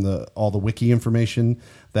determined from all the wiki information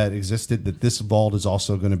that existed that this vault is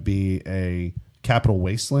also going to be a Capital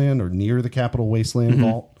Wasteland or near the Capital Wasteland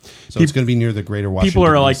vault. So it's going to be near the greater Washington, People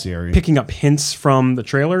are like DC area. picking up hints from the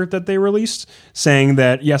trailer that they released saying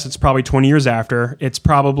that, yes, it's probably 20 years after. It's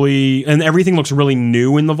probably, and everything looks really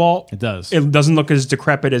new in the vault. It does. It doesn't look as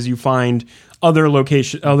decrepit as you find other vaults.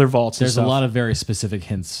 There's and a stuff. lot of very specific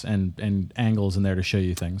hints and angles in there to show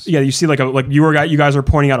you things. Yeah, you see like you guys are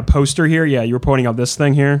pointing out a poster here. Yeah, you were pointing out this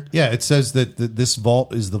thing here. Yeah, it says that this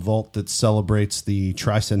vault is the vault that celebrates the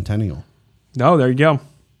tricentennial. Oh, there you go.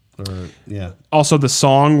 Yeah. Also, the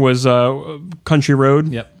song was Country Road,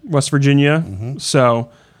 Yep. West Virginia.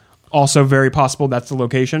 So, also very possible that's the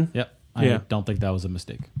location. Yep. I Yeah. don't think that was a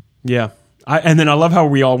mistake. Yeah. And then I love how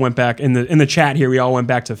we all went back in the chat here. We all went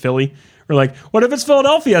back to Philly. We're like, what if it's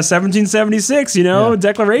Philadelphia, 1776? You know, Yeah.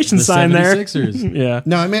 Declaration The sign there. 76ers. Yeah.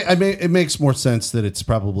 No, it makes more sense that it's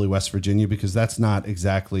probably West Virginia because that's not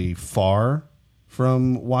exactly far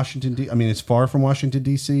from Washington, I mean, it's far from Washington,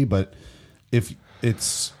 D.C., but if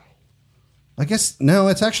it's, I guess, no,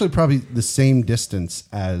 it's actually probably the same distance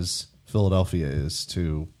as Philadelphia is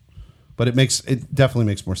to, but it definitely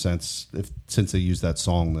makes more sense since they use that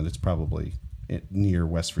song that it's probably near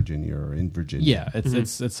West Virginia or in Virginia. Yeah,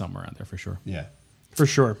 it's somewhere around there for sure. Yeah. For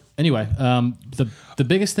sure. Anyway, the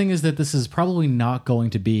biggest thing is that this is probably not going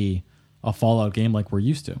to be a Fallout game like we're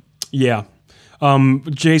used to. Yeah.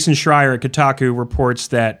 Jason Schreier at Kotaku reports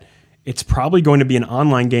that it's probably going to be an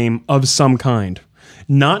online game of some kind,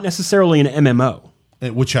 not necessarily an MMO.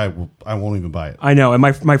 Which I won't even buy it. I know. And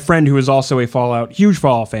my friend, who is also a huge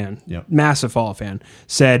Fallout fan, Yep. massive Fallout fan,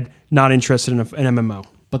 said not interested in an MMO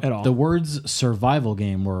But at all. the words survival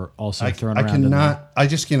game were also thrown I around. in there. cannot. I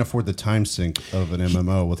just can't afford the time sink of an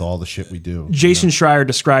MMO with all the shit we do. Jason Schreier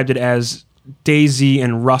described it as DayZ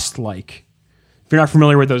and Rust-like. If you're not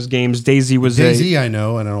familiar with those games, DayZ was DayZ I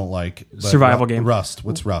know and I don't like. But survival game. Rust.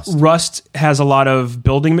 What's Rust? Rust has a lot of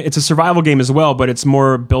building. It's a survival game as well, but it's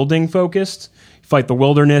more building focused. You fight the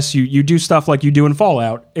wilderness. You do stuff like you do in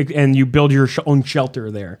Fallout, and you build your own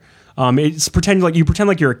shelter there. It's pretend like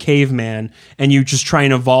you're a caveman, and you just try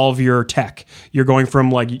and evolve your tech. You're going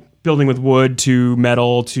from like building with wood to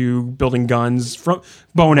metal to building guns, from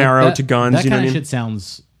bow and arrow to guns. That You know kind what I of mean? shit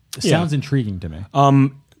sounds intriguing to me.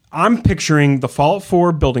 I'm picturing the Fallout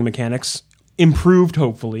 4 building mechanics improved,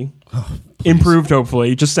 hopefully.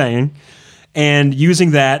 Just saying. And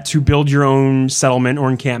using that to build your own settlement or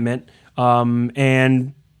encampment,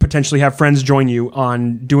 and potentially have friends join you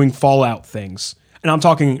on doing Fallout things. And I'm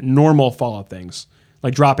talking normal Fallout things,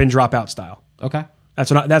 like drop in, drop out style. Okay.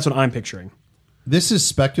 That's what I'm picturing. This is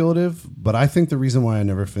speculative, but I think the reason why I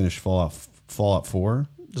never finished Fallout 4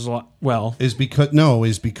 There's a lot. is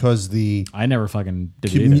because the I never fucking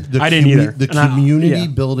did it either. I didn't either. The And I- community yeah.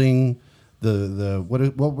 building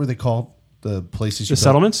what were they called? The places you The built?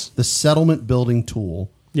 settlements? The settlement building tool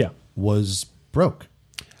Yeah. was broke.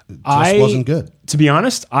 It just wasn't good. To be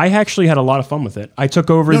honest, I actually had a lot of fun with it. I took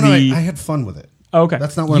over No, the. I had fun with it. Oh, okay.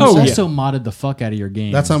 That's not what You I'm saying. also modded the fuck out of your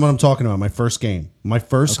game. That's not what I'm talking about. My first game.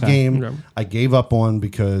 Okay. Okay. I gave up on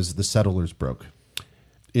because the settlers broke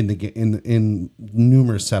in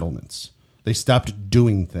numerous settlements. They stopped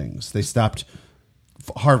doing things. They stopped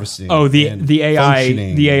harvesting. Oh, and the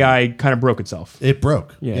functioning. AI kind of broke itself. It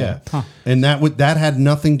broke. Yeah. Yeah. Huh. And that had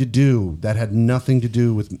nothing to do. That had nothing to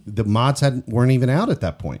do with the mods. Weren't even out at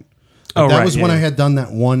that point. Oh, that right, was when yeah. I had done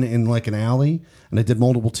that one in like an alley, and I did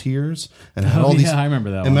multiple tiers, and I had Oh, all these. yeah, I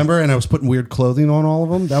remember that one. Remember, and I was putting weird clothing on all of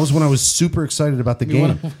them. That was when I was super excited about the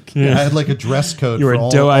game. I had like a dress code You were for a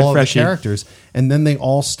all doe-eyed of the freshie. characters, and then they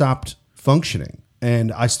all stopped functioning,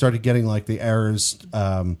 and I started getting like the errors,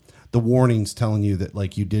 the warnings telling you that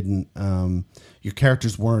like you didn't, your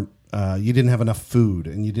characters weren't. You didn't have enough food,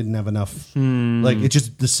 and you didn't have enough. Like it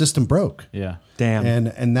just the system broke. Yeah. Damn.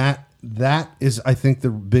 And that is, I think, the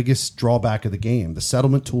biggest drawback of the game. The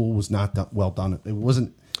settlement tool was not well done. It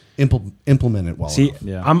wasn't implemented well See, enough.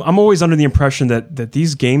 Yeah. I'm always under the impression that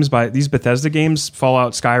these games, by these Bethesda games,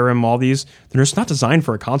 Fallout, Skyrim, all these, they're just not designed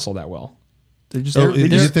for a console that well. They just, So they you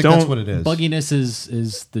just think don't. that's what it is? Bugginess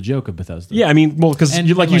is the joke of Bethesda. Yeah, I mean, well, because And-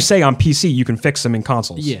 like and you like- say on PC, you can fix them in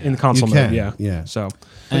consoles. Yeah. In the console You mode. can, Yeah. yeah. So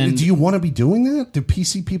But And- do you want to be doing that? Do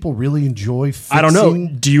PC people really enjoy fixing? I don't know.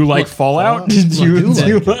 Do you like Fallout? Fallout? I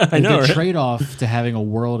do I know. The Right? trade-off to having a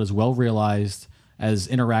world as well realized, as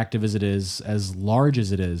interactive as it is, as large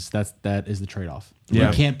as it is, that is the trade-off. Yeah.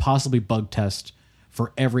 You can't possibly bug test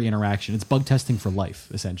for every interaction. It's bug testing for life,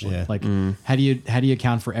 essentially. Yeah. Like how do you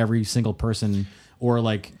account for every single person or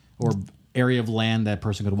area of land that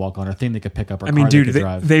person could walk on, or thing they could pick up, or I mean, car dude, they could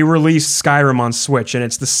drive. they released Skyrim on Switch, and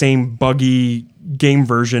it's the same buggy game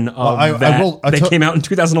version of that. They came out in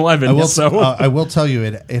 2011. I will, so I will tell you,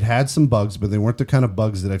 it had some bugs, but they weren't the kind of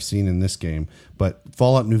bugs that I've seen in this game. But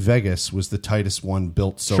Fallout New Vegas was the tightest one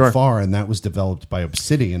built so Sure. far, and that was developed by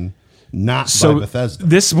Obsidian, not So by Bethesda.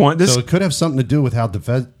 this so it could have something to do with how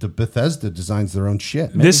Bethesda designs their own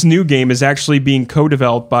shit. This new game is actually being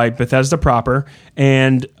co-developed by Bethesda proper,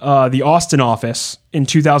 and the Austin office in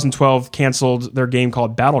 2012 canceled their game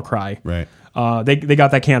called Battlecry. Right. They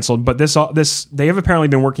got that canceled, but this they have apparently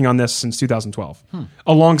been working on this since 2012,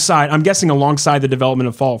 alongside the development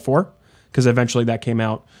of Fallout 4, because eventually that came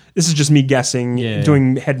out. This is just me guessing,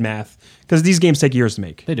 doing head math, because these games take years to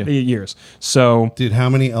make. They do. Years. So Dude, how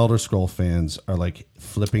many Elder Scroll fans are like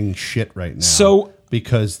flipping shit right now? So-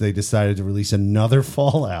 because they decided to release another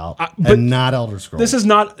Fallout but and not Elder Scrolls. this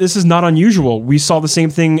is not unusual. We saw the same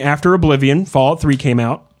thing after Oblivion. Fallout 3 came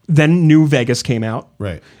out. Then New Vegas came out.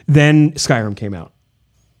 right. Then Skyrim came out.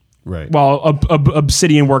 Right. Well,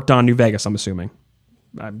 Obsidian worked on New Vegas, I'm assuming.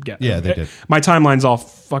 Yeah, they did. My timeline's all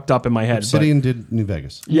fucked up in my head. Obsidian did New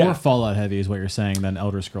Vegas. Yeah. More Fallout heavy is what you're saying than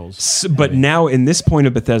Elder Scrolls. But now, in this point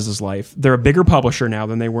of Bethesda's life, they're a bigger publisher now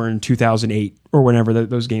than they were in 2008 or whenever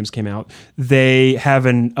those games came out. They have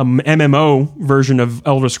an MMO version of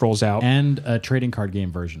Elder Scrolls out. And a trading card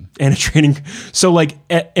game version. And a training. So, like,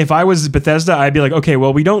 if I was Bethesda, I'd be like, okay,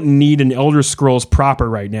 well, we don't need an Elder Scrolls proper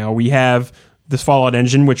right now. We have this Fallout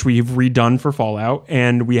engine, which we've redone for Fallout,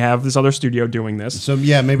 and we have this other studio doing this. So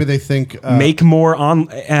yeah, maybe they think Make more on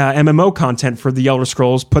MMO content for the Elder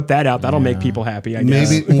Scrolls. Put that out. That'll make people happy. I guess.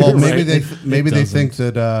 maybe Right? they think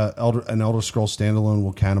that an Elder Scrolls standalone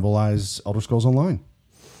will cannibalize Elder Scrolls Online,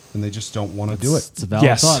 and they just don't want to do it. It's a valid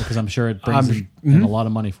Yes. thought because I'm sure it brings in a lot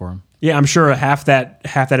of money for them. Yeah, I'm sure half that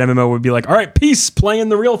MMO would be like, all right, peace, playing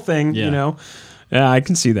the real thing. Yeah. You know, yeah, I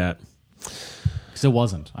can see that. Because it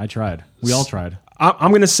wasn't. I tried. We all tried.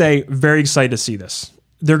 I'm going to say very excited to see this.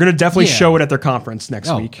 They're going to definitely Yeah. show it at their conference next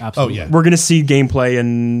Oh, week. absolutely. Oh, yeah. We're going to see gameplay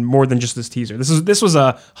and more than just this teaser. This was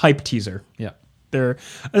a hype teaser. Yeah.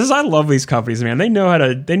 I love these companies, man. They know how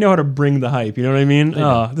to bring the hype. You know what I mean?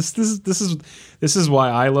 This is why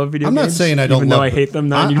I love video I'm games. not saying I don't even though love I it. hate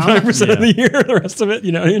them I- 99% of the year. The rest of it,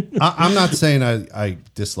 you know what I mean? I'm not saying I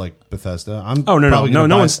dislike Bethesda. I'm Oh, no, probably no, gonna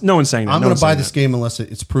no buy- one's saying that. I'm No going one's to buy saying this that. game unless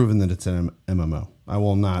it's proven that it's an MMO. I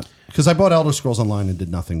will not, because I bought Elder Scrolls Online and did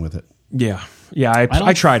nothing with it. Yeah.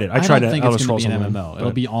 I tried it. I tried don't it. think Elder it's going Scrolls to be an Online, MMO. but-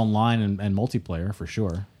 It'll be online and multiplayer for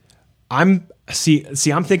sure. I'm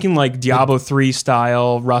thinking like Diablo 3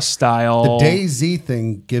 style, Rust style. The DayZ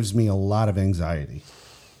thing gives me a lot of anxiety.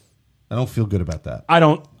 I don't feel good about that.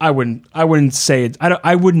 I wouldn't say it.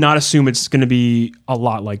 I would not assume it's going to be a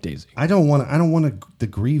lot like DayZ. I don't want the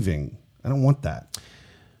grieving. I don't want that.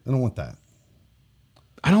 I don't want that.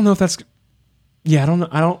 I don't know if that's. Yeah,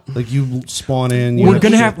 I don't. Like you spawn in. We're you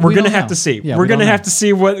gonna know, have we don't to know. see. Yeah, we're we gonna don't have know. to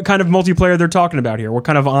see what kind of multiplayer they're talking about here. What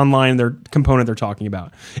kind of online component they're talking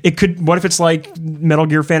about. It could. What if it's like Metal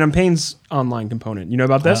Gear Phantom Pain's online component? You know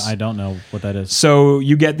about this? I don't know what that is. So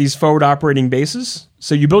you get these forward operating bases.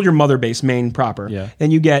 So you build your mother base main proper. Yeah. Then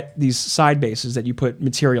you get these side bases that you put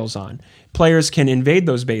materials on. Players can invade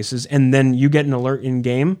those bases, and then you get an alert in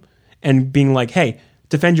game and being like, "Hey,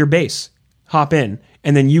 defend your base. Hop in."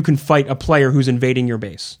 And then you can fight a player who's invading your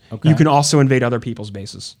base. Okay. You can also invade other people's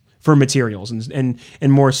bases for materials and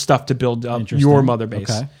more stuff to build up Interesting. your mother base.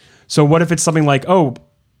 Okay. So what if it's something like,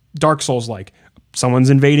 Dark Souls like someone's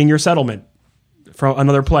invading your settlement from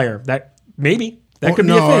another player? That maybe that could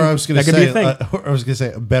be a thing. Or I was going to that could be say, a thing. I was going to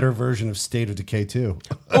say a better version of State of Decay 2.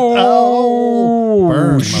 Oh,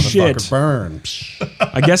 Burn, shit! motherfucker, burn.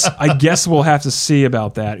 I guess we'll have to see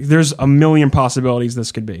about that. There's a million possibilities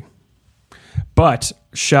this could be. But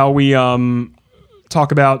shall we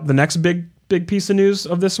talk about the next big piece of news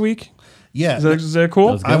of this week? Yeah. Is that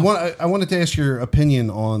cool? Let's go. I wanted to ask your opinion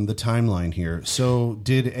on the timeline here. So,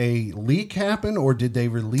 did a leak happen, or did they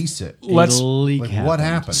release it? Let's- A leak Like, happened. what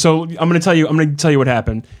happened? So I'm going to tell you what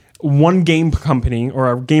happened. One game company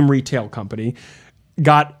or a game retail company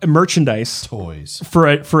got merchandise Toys. for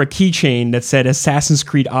a keychain that said Assassin's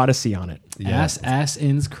Creed Odyssey on it. Yeah.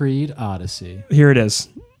 Assassin's Creed Odyssey. Here it is.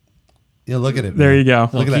 Yeah, look at it. There man. you go.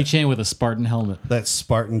 Little at that. keychain with a Spartan helmet. That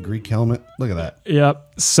Spartan Greek helmet. Look at that.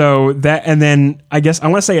 Yep. So that, and then I guess I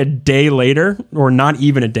want to say a day later, or not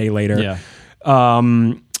even a day later. Yeah.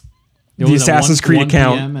 The Assassin's Creed 1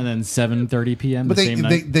 account. PM and then 7:30 p.m. But the same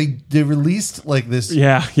night. they released like this.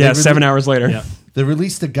 Yeah. they 7 hours later. Yeah. They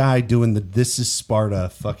released a guy doing the "This Is Sparta"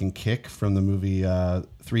 fucking kick from the movie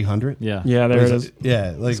 300. Yeah. Yeah. There it is.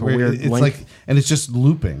 Yeah, like a where weird it's link. like, and it's just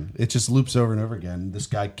looping. It just loops over and over again. This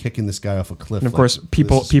guy kicking this guy off a cliff. And of course, like,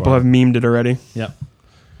 people "This is Sparta." have memed it already. Yeah.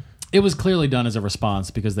 It was clearly done as a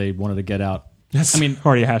response because they wanted to get out. That's I mean,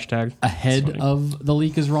 already a hashtag. ahead of the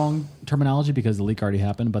leak is wrong terminology because the leak already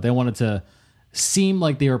happened, but they wanted to seem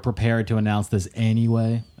like they were prepared to announce this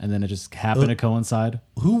anyway, and then it just happened to coincide.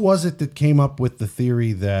 Who was it that came up with the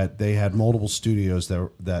theory that they had multiple studios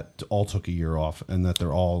that all took a year off and that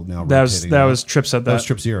they're all now rotating? That was Trip said That was that.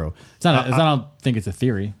 Trip Zero. It's not. I don't think it's a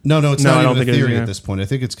theory. No, it's No, I not don't even a think it is theory either. at this point. I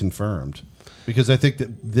think it's confirmed because I think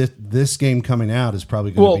that this game coming out is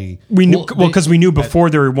probably going Well, to be. we knew Well, because we knew before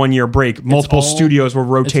their 1 year break, multiple all- studios were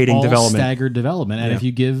rotating it's all development. staggered development, and Yeah. if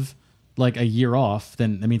you give like a year off,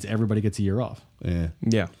 then that means everybody gets a year off. Yeah.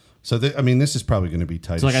 Yeah. So I mean, this is probably going to be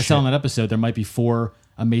tight. So like as I said shit. on that episode, there might be 4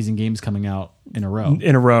 amazing games coming out in a row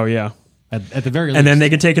In a row, yeah. at the very least. And then they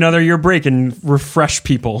can take another year break and refresh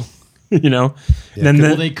people, you know. Then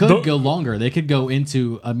well, they could go longer. They could go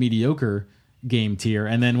into a mediocre game tier,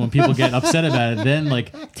 and then when people get upset about it, then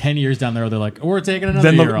like 10 years down the road, they're like, "Oh, we're taking another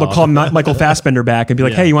then year they'll off." call Michael Fassbender back and be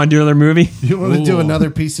like, Yeah. "Hey, you want to do another movie?" You want to do Ooh.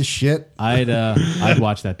 another piece of shit? I'd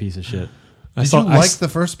watch that piece of shit. Did you like the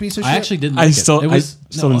first piece of shit? I actually didn't. I Like still- it. It I was,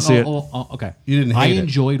 still didn't see it. Okay, You didn't I hate it.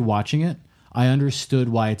 enjoyed watching it. I understood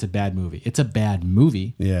why it's a bad movie. It's a bad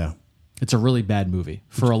movie. Yeah. It's a really bad movie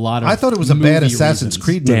for a lot of. I thought it was a bad movie Assassin's reasons.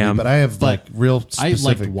 Creed movie, Damn. but I have like real I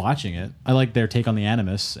specific. liked watching it. I liked their take on the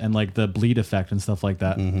Animus and like the bleed effect and stuff like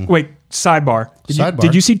that. Wait, sidebar. Sidebar.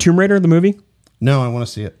 Did you see Tomb Raider the movie? No, I want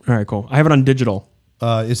to see it. All right, cool. I have it on digital.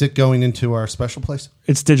 Is it going into our special place?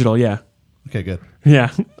 It's digital, yeah. Okay, good.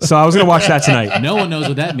 Yeah. So I was gonna watch that tonight. No one knows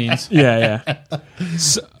what that means. Yeah.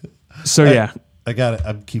 So yeah. I got it.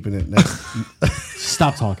 I'm keeping it next.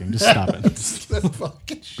 Stop talking. Just stop it.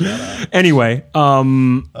 Fucking shut up. Anyway, Oh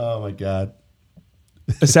my god.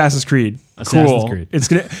 Assassin's Creed. Assassin's Cool. Creed. It's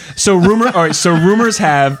gonna. So rumors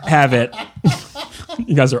have it.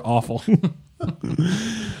 You guys are awful.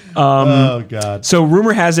 Oh god. So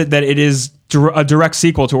rumor has it that it is a direct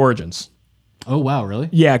sequel to Origins. Oh wow, really?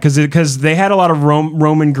 Yeah, because they had a lot of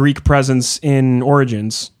Roman Greek presence in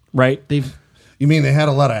Origins, right? They've You mean they had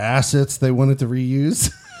a lot of assets they wanted to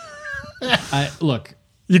reuse? look.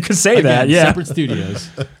 You could say Again, that, yeah. Separate studios.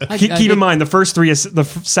 Keep in mind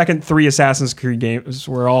the second three Assassin's Creed games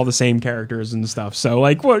were all the same characters and stuff. So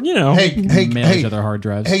like, well, you know, hey, manage other hard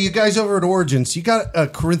drives. Hey, you guys over at Origins, you got a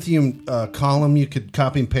Corinthian column you could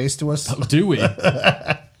copy and paste to us? Do we?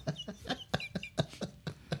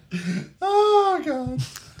 Oh god.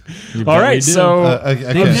 You all bet we right. do. So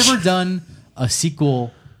They've never done a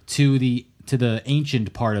sequel to the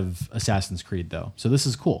ancient part of Assassin's Creed, though. So this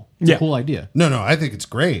is cool. It's Yeah. a cool idea. No, I think it's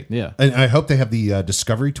great. Yeah. And I hope they have the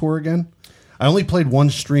Discovery Tour again. I only played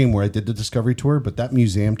one stream where I did the Discovery Tour, but that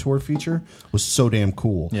museum tour feature was so damn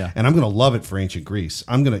cool. Yeah. And I'm going to love it for Ancient Greece.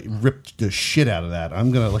 I'm going to rip the shit out of that.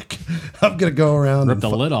 I'm going to I'm going to go around Rip and the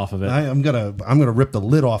lid off of it. I'm going to rip the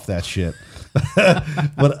lid off that shit.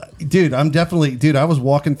 But dude, I was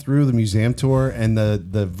walking through the museum tour and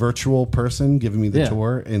the virtual person giving me the Yeah.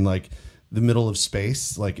 tour in like the middle of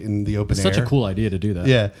space, like in the open It's air. such a cool idea to do that.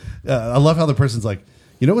 Yeah. I love how the person's like,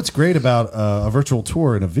 you know what's great about a virtual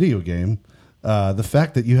tour in a video game? The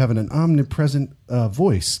fact that you have an omnipresent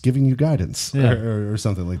voice giving you guidance Yeah. or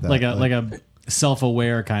something like that. Like a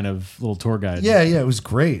self-aware kind of little tour guide. Yeah, it was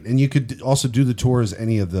great. And you could also do the tour as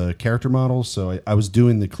any of the character models. So I was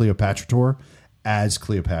doing the Cleopatra tour as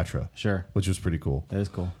Cleopatra. Sure. Which was pretty cool. That is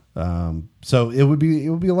cool. So it would be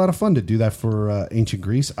a lot of fun to do that for ancient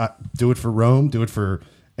Greece. Do it for Rome. Do it for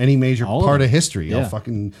any major All of part it. of history. Yeah.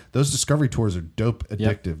 Those Discovery tours are dope,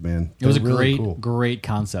 addictive, man. It was a They're really great, cool. great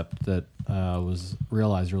concept that was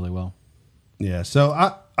realized really well. Yeah, so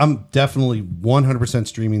I'm definitely 100%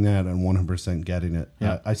 streaming that and 100% getting it.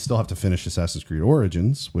 Yeah. I still have to finish Assassin's Creed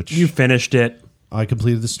Origins, which you finished it. I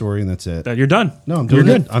completed the story and that's it. You're done. No, I'm You're doing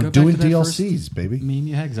good. it. I'm Go back doing to that DLCs, baby. Meme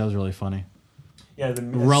you had, because that was really funny. Yeah, the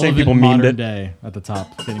same Relevant people memed modern it. day at the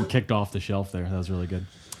top, getting kicked off the shelf there. That was really good.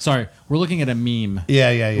 Sorry, we're looking at a meme.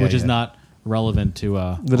 Yeah, which is yeah. not relevant to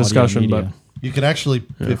The discussion, but You could actually,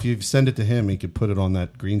 if you send it to him, he could put it on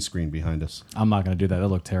that green screen behind us. I'm not going to do that. That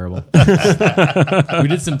looked terrible. We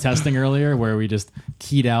did some testing earlier where we just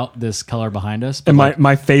keyed out this color behind us. And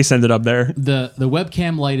my face ended up there. The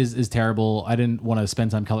webcam light is terrible. I didn't want to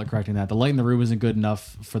spend time color correcting that. The light in the room isn't good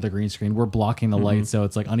enough for the green screen. We're blocking the light, so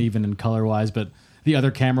it's like uneven in color wise. But the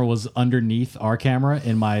other camera was underneath our camera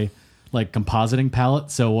in my like compositing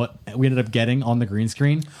palette. So what we ended up getting on the green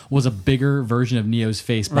screen was a bigger version of Neo's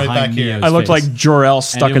face Right behind back here. Neo's I looked face. like Jor-El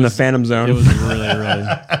stuck And in the was- Phantom Zone. It was really,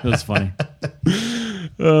 it was funny.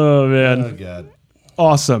 Oh man. Oh, God.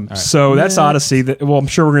 Awesome. So that's Odyssey. Well, I'm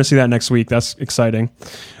sure we're going to see that next week. That's exciting.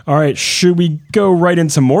 All right. Should we go right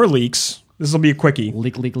into more leaks? This will be a quickie.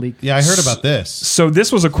 Leak. Yeah, I heard about this. So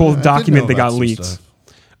this was a cool I did document know that got about some leaked.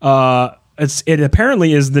 stuff. It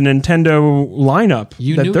apparently is the Nintendo lineup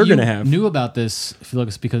that they're going to have. Knew about this,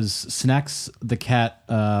 Felix, because Snacks the cat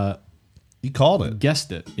He called it.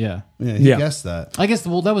 guessed it. Yeah. Yeah, he Yeah. guessed that. I guess,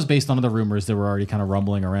 well, that was based on other rumors that were already kind of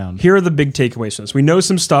rumbling around. Here are the big takeaways from this. We know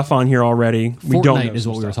some stuff on here already. We don't know Fortnite is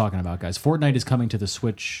some what we were stuff. talking about, guys. Fortnite is coming to the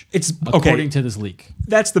Switch. It's according okay. to this leak.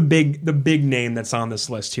 That's the big name that's on this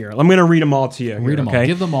list here. I'm going to read them all to you. Read them okay? all.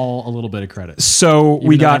 Give them all a little bit of credit. So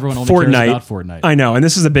we though got everyone only cares Fortnite. about Fortnite. I know, and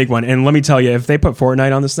this is a big one. And let me tell you, if they put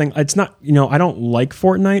Fortnite on this thing, it's not. I don't like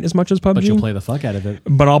Fortnite as much as PUBG, But you'll play the fuck out of it.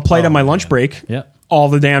 But I'll play it on my lunch break. Yeah. All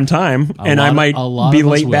the damn time, and I might a lot be of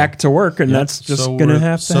us late will. back to work, and that's just So gonna we're-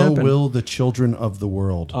 have to so happen. will the children of the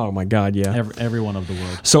world. Oh my god, yeah. Everyone of the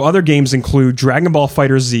world. So other games include Dragon Ball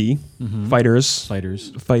Fighter Z, Fighters.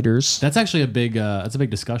 That's actually a big. That's a big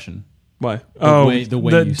discussion. What? The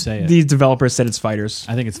way you say it. These developers said it's Fighters.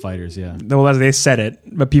 I think it's Fighters. Yeah. Well, they said it,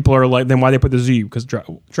 but people are like, then why they put the Z? Because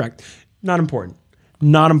track, not important.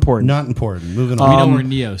 Not important. Not important. Moving We on. know where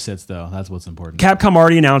Neo sits, though. That's what's important. Capcom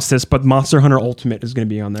already announced this, but Monster Hunter Ultimate is going to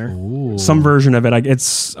be on there. Ooh. Some version of it.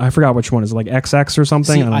 I forgot which one. Is it like XX or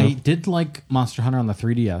something? See, I don't I know. did like Monster Hunter on the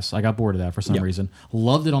 3DS. I got bored of that for some reason.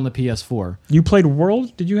 Loved it on the PS4. You played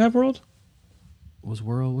World? Did you have World? Was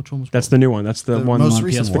World? Which one was? That's World? the new one. That's the one. most on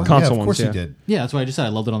recent PS4. one. console yeah, of course ones, he yeah. did. Yeah, that's what I just said. I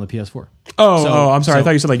loved it on the PS4. Oh, So- I'm sorry. I so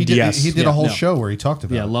thought you said like He did, DS. he did Yeah, a whole no. show where he talked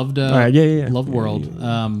about Yeah, it. loved. right, yeah. Loved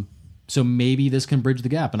World. So maybe this can bridge the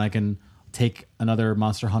gap, and I can take another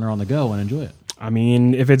Monster Hunter on the go and enjoy it. I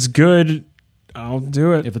mean, if it's good, I'll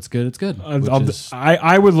do it. If it's good, it's good. I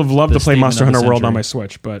would have loved the to play statement Monster of the Hunter World on century. my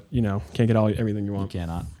Switch, but can't get everything you want.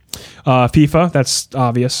 Cannot. FIFA, that's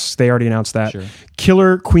obvious. They already announced that. Sure.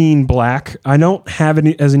 Killer Queen Black. I don't have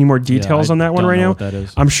any more details I on that one don't right know now. what that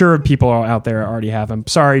is. I'm sure people out there already have them.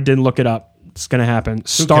 Sorry, didn't look it up. It's gonna happen.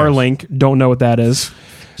 Starlink. Don't know what that is.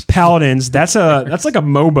 Paladins. That's like a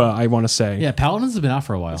MOBA. I want to say. Yeah, Paladins has been out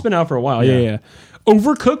for a while. It's been out for a while. Yeah.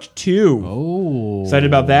 Overcooked 2. Oh, Excited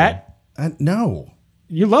about that? No.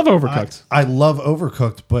 You love Overcooked. I love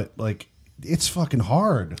Overcooked, but like it's fucking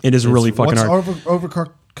hard. It is really fucking What's hard.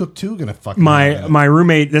 Overcooked 2 gonna fucking My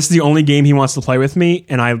roommate, this is the only game he wants to play with me,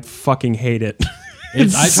 and I fucking hate it.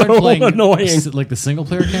 It's I tried so playing annoying. like the single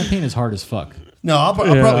player campaign is hard as fuck. No, I'll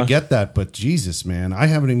probably get that, but Jesus, man, I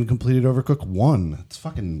haven't even completed Overcooked 1. It's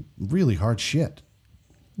fucking really hard shit.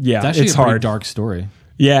 Yeah, It's actually it's a pretty hard. dark story.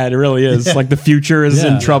 Yeah, it really is. Like the future is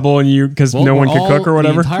Yeah. in trouble, and because no one can cook or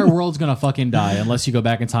whatever. The entire world's gonna fucking die unless you go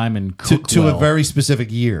back in time and cook To well. a very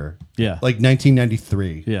specific year. Yeah. Like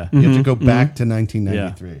 1993. Yeah. You have to Mm-hmm. go back to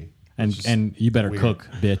 1993. and you better cook,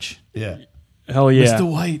 bitch. Yeah. Hell yeah! Mr.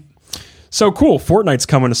 White. So cool. Fortnite's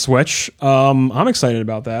coming to Switch. I'm excited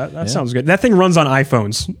about that. That sounds good. That thing runs on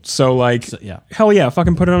iPhones, so like, hell yeah!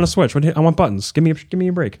 Fucking put it on a Switch. I want buttons. Give me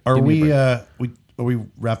a break. Are we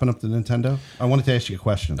wrapping up the Nintendo? I wanted to ask you a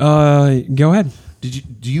question. Go ahead.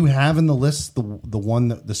 Do you have in the list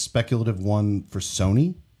the speculative one for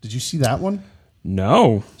Sony? Did you see that one?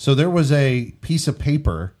 No, So there was a piece of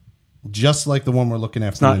paper, just like the one we're looking at.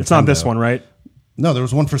 it's not this one, right? No, there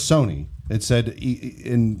was one for Sony. It said,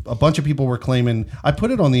 and a bunch of people were claiming. I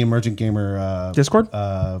put it on the Emergent Gamer Discord.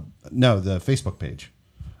 No, the Facebook page.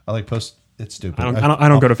 I like post. It's stupid. I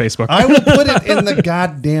don't go to Facebook. I will put it in the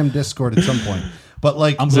goddamn Discord at some point. But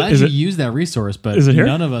like, I'm glad is you it- used that resource, but is it here?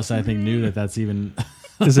 none of us, I think, knew that that's even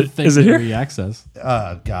Is it- a thing is it that here? we access.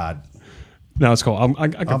 God, No, it's cool. I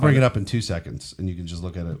can I'll find bring it up in 2 seconds, and you can just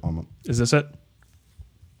look at it. Is this it?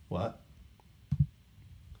 What?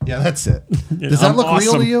 Yeah, that's it. Does that look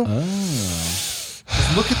real to you?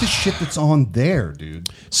 Just look at the shit that's on there, dude.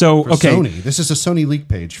 So For okay, Sony. This is a Sony leak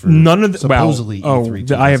page for none of the supposedly wow.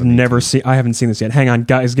 E3. I have 2018. never seen. I haven't seen this yet. Hang on,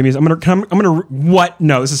 guys. Give me. I'm gonna. What?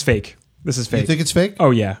 No, this is fake. This is fake. You think it's fake?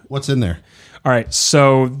 Oh yeah. What's in there? All right.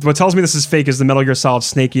 So what tells me this is fake is the Metal Gear Solid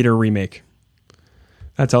Snake Eater remake.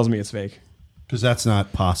 That tells me it's fake. Because that's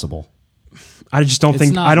not possible. I just don't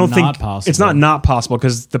think. I don't think it's not possible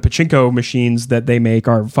because the pachinko machines that they make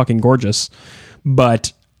are fucking gorgeous,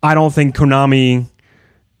 but I don't think Konami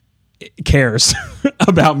cares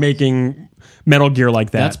about making Metal Gear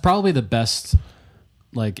like that. That's probably the best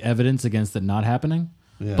like evidence against it not happening.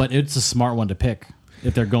 Yeah. But it's a smart one to pick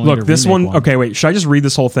if they're going. Look, this one. Okay, wait. Should I just read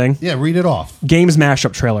this whole thing? Yeah, read it off. Games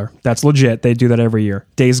mashup trailer. That's legit. They do that every year.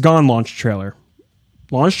 Days Gone launch trailer.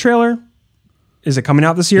 Launch trailer. Is it coming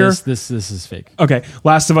out this year? This is fake. Okay.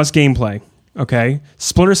 Last of Us gameplay. Okay.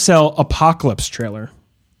 Splinter Cell Apocalypse trailer.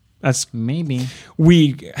 That's maybe.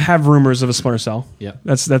 We have rumors of a Splinter Cell. Yeah.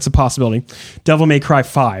 That's a possibility. Devil May Cry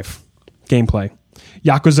 5 gameplay.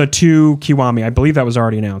 Yakuza 2 Kiwami. I believe that was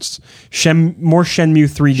already announced. More Shenmue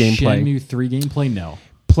 3 gameplay. Shenmue 3 gameplay? No.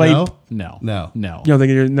 No. No. You don't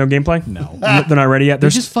think no gameplay? No. They're not ready yet? They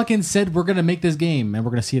just fucking said we're going to make this game and we're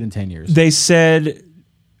going to see it in 10 years. They said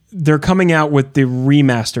they're coming out with the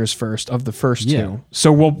remasters first of the first two.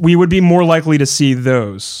 So we would be more likely to see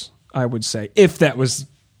those, I would say, if this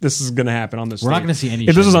is going to happen on this stage. We're not going to see any.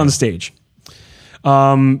 If this was on the stage.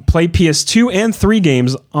 Play PS2 and 3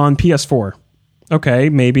 games on PS4. Okay,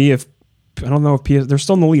 maybe if... I don't know if they're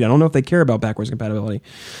still in the lead. I don't know if they care about backwards compatibility.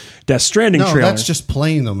 Death Stranding trailer. No, that's just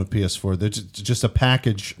playing them at PS4. They're just a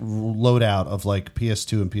package loadout of like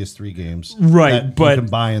PS2 and PS3 games. Right, but you can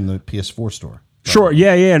buy in the PS4 store. Sure.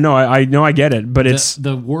 Yeah. No, I know. I get it, but it's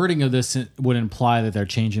the wording of this would imply that they're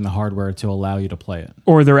changing the hardware to allow you to play it,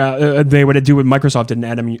 or they would do what Microsoft did and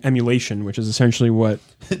add emulation, which is essentially what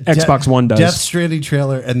Xbox One does. Death Stranding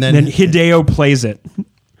trailer, and then Hideo plays it,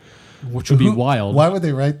 which would be wild. Why would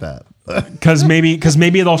they write that? Because maybe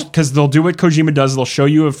they'll do what Kojima does. They'll show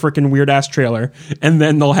you a freaking weird ass trailer, and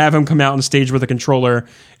then they'll have him come out on stage with a controller,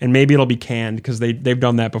 and maybe it'll be canned because they've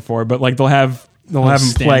done that before. But like they'll have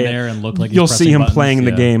him play there and look like you'll see him playing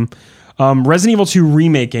the game. Resident Evil 2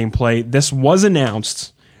 remake gameplay. This was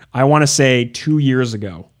announced, I want to say 2 years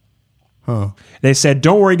ago. Huh. They said,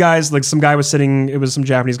 "Don't worry, guys." Like some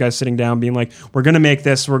Japanese guy sitting down, being like, "We're gonna make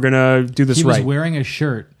this. We're gonna do this right." He was wearing a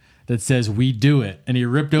shirt that says "We do it," and he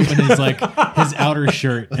ripped open his his outer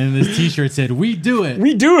shirt, and his T-shirt said "We do it."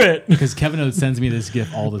 We do it because Kevin Oates sends me this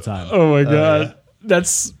GIF all the time. Oh my god,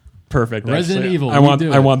 that's perfect. Resident actually. Evil. I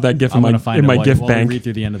want that GIF in my GIF bank. Read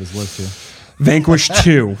through the end of this list here. Vanquish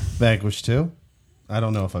 2. Vanquish 2. I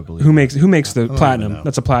don't know if I believe. Who makes the platinum?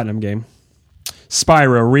 That's a platinum game.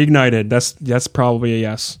 Spyro Reignited. That's probably a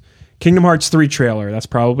yes. Kingdom Hearts 3 trailer. That's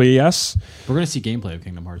probably a yes. We're going to see gameplay of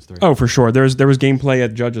Kingdom Hearts 3. Oh, for sure. There was gameplay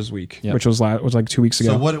at Judges Week, which was like 2 weeks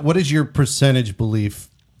ago. So what is your percentage belief?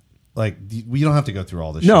 Like, we don't have to go through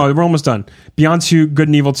all this. No, shit. We're almost done. Beyond 2, Good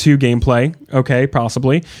and Evil 2 gameplay. Okay,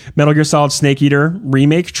 possibly. Metal Gear Solid Snake Eater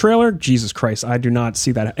remake trailer. Jesus Christ, I do not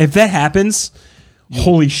see that. If that happens,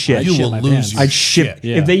 holy shit. You will lose your shit.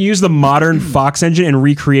 If they use the modern Fox engine and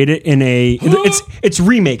recreate it in it's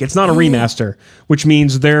remake. It's not a remaster, which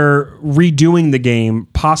means they're redoing the game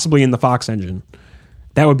possibly in the Fox engine.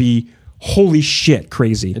 That would be holy shit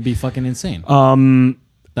crazy. It'd be fucking insane.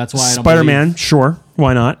 That's why I don't Spider-Man, sure,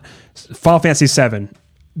 why not? Final Fantasy 7.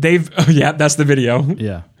 That's the video.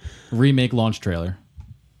 Yeah. Remake launch trailer.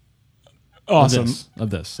 Awesome.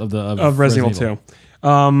 Of Resident Evil 2.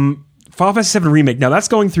 Final Fantasy 7 remake. Now that's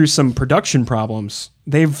going through some production problems.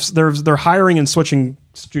 They're hiring and switching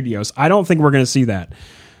studios. I don't think we're going to see that.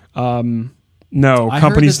 No,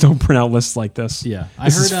 companies don't print out lists like this. Yeah,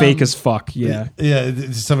 this is fake as fuck. Yeah.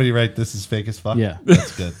 Did somebody write this is fake as fuck? Yeah,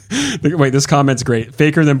 that's good. Wait, this comment's great.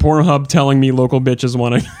 Faker than Pornhub telling me local bitches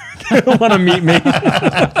want to meet me.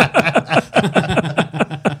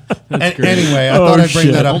 Anyway, I thought I'd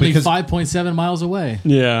bring that up only because 5.7 miles away.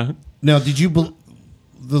 Yeah. Now, did you?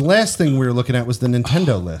 The last thing we were looking at was the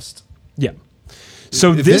Nintendo list. Yeah.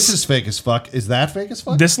 So if this is fake as fuck. Is that fake as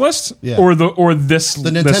fuck? This list? Yeah. Or this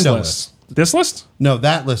the Nintendo list. This list? No,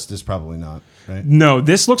 that list is probably not. Right? No,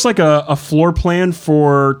 this looks like a floor plan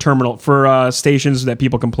for stations that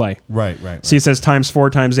people can play. Right. See, it says ×4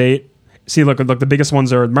 ×8. See, look, the biggest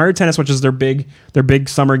ones are Mario Tennis, which is their big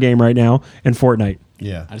summer game right now, and Fortnite.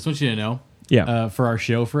 Yeah. I just want you to know. Yeah. For our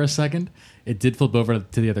show for a second, it did flip over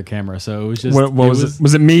to the other camera, so it was just. What was it?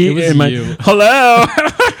 Was it me? It was you. Hello.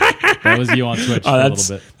 That was you on Twitch for a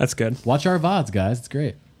little bit. That's good. Watch our VODs, guys. It's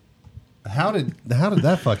great. How did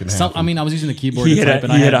that fucking happen? I was using the keyboard to type,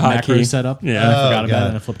 and I had a macro set up. Yeah. And I forgot about it,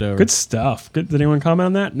 and it flipped over. Good stuff. Good. Did anyone comment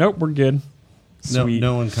on that? Nope, we're good. Sweet.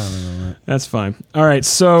 No one commented on that. That's fine. All right,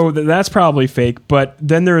 so that's probably fake. But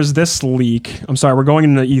then there is this leak. I'm sorry, we're going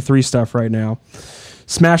into E3 stuff right now.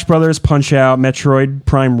 Smash Brothers, Punch-Out, Metroid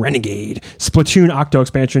Prime Renegade, Splatoon Octo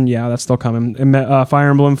expansion. Yeah, that's still coming. And, Fire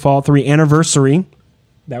Emblem Fall 3 Anniversary.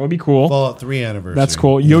 That would be cool. Fallout 3 anniversary. That's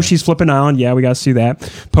cool. Yeah. Yoshi's Flippin' Island. Yeah, we got to see that.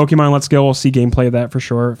 Pokemon Let's Go. We'll see gameplay of that for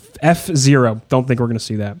sure. F-Zero. Don't think we're going to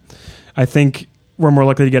see that. I think we're more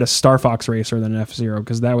likely to get a Star Fox Racer than an F-Zero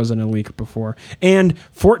because that was in a leak before. And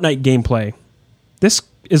Fortnite gameplay. This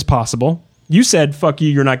is possible. You said, fuck you,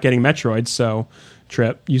 you're not getting Metroid. So,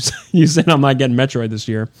 Trip, you said I'm not getting Metroid this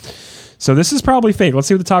year. So this is probably fake. Let's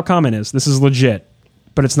see what the top comment is. This is legit,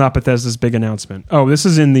 but it's not Bethesda's big announcement. Oh, this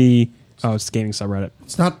is in the... Oh, it's the gaming subreddit.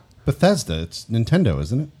 It's not Bethesda. It's Nintendo,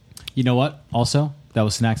 isn't it? You know what? Also, that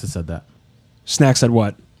was Snacks that said that. Snack said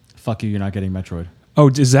what? Fuck you, you're not getting Metroid.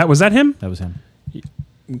 Oh, was that him? That was him.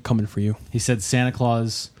 I'm coming for you. He said Santa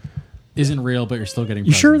Claus isn't real, but you're still getting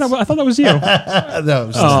You presents. sure? I thought that was you. No, it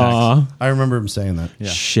was Aw. I remember him saying that. Yeah.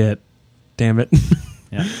 Shit. Damn it.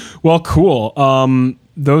 Yeah. Well, cool.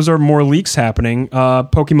 Those are more leaks happening.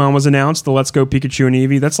 Pokemon was announced, the Let's Go Pikachu and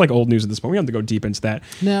Eevee. That's like old news at this point. We don't have to go deep into that.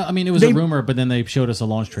 No, I mean, it was a rumor, but then they showed us a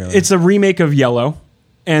launch trailer. It's a remake of Yellow,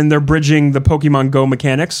 and they're bridging the Pokemon Go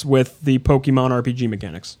mechanics with the Pokemon RPG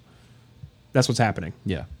mechanics. That's what's happening.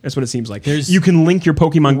 Yeah. That's what it seems like. There's- You can link your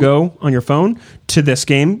Pokemon Go on your phone to this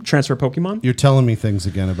game, transfer Pokemon. You're telling me things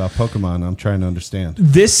again about Pokemon. I'm trying to understand.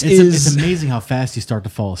 This It's is amazing how fast you start to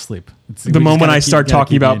fall asleep. the moment I start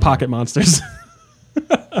talking about pocket monsters.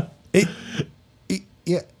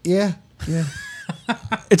 Yeah.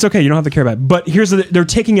 It's okay. You don't have to care about it. But they're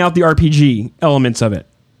taking out the RPG elements of it.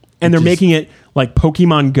 And they're making it like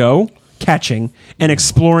Pokemon Go, catching, and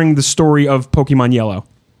exploring the story of Pokemon Yellow,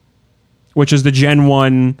 which is the Gen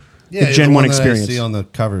 1, Yeah, the Gen the 1 one that I experience. see on the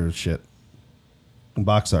cover of shit. In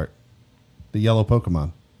box art. The yellow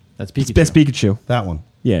Pokemon. That's Pikachu. That's Pikachu. That one.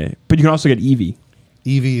 Yeah. But you can also get Eevee.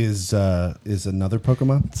 Eevee is another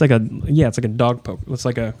Pokemon. It's like a dog poke. It's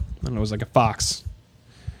like a fox.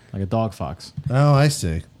 Like a dog fox. Oh, I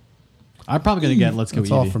see. I'm probably going to get Let's Go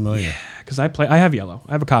It's all Eevee. familiar. Because I have Yellow.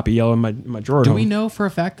 I have a copy of Yellow in my drawer. at Do home. we know for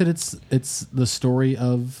a fact that it's the story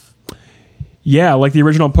of... Yeah, like the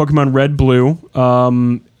original Pokemon Red, Blue.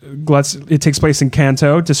 It takes place in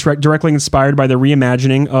Kanto, directly inspired by the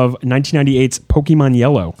reimagining of 1998's Pokemon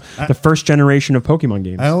Yellow, the first generation of Pokemon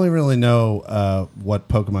games. I only really know what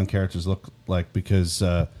Pokemon characters look like because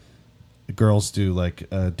girls do like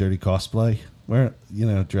dirty cosplay, where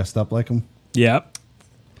dressed up like them. Yeah.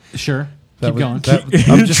 Sure. That Keep was- going. that-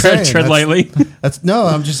 I'm just tread saying, lightly.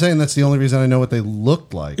 I'm just saying that's the only reason I know what they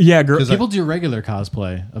looked like. Yeah, 'Cause People do regular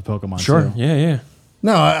cosplay of Pokemon, too. Yeah.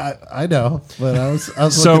 No, I know, but I was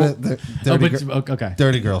So- looking at the Okay.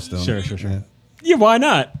 dirty girls doing. Sure. Yeah. Yeah, why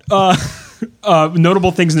not?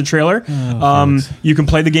 Notable things in the trailer. You can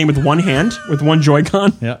play the game with one hand, with one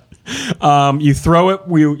Joy-Con. Yeah. You throw it,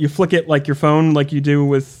 you flick it like your phone, like you do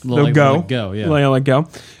with the Like Go. Go, yeah. Like Go.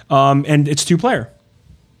 And it's 2-player.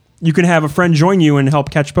 You can have a friend join you and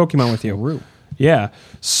help catch Pokemon with you. True. Yeah.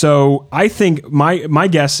 So I think my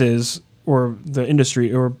guess is, or the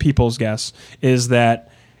industry or people's guess, is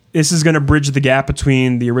that this is going to bridge the gap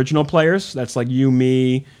between the original players. That's like you,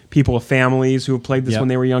 me, people with families who have played this Yep. when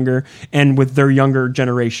they were younger, and with their younger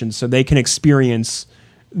generation, so they can experience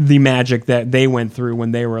the magic that they went through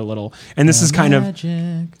when they were little. And this is kind of,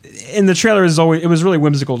 in the trailer is always, it was really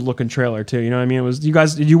whimsical looking trailer too. You know what I mean? It was, you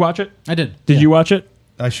guys, did you watch it? I did. Did Yeah. you watch it?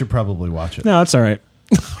 I should probably watch it. No, that's all right.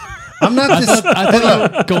 I'm not just. I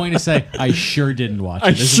thought you were going to say, I sure didn't watch it.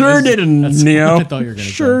 I sure didn't, that's Neo. what I thought you were going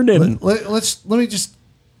to Sure say. didn't. Let me just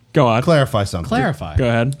Go on. clarify something. Clarify. Go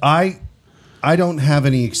ahead. I don't have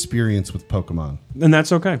any experience with Pokemon, And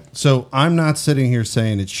that's okay. so I'm not sitting here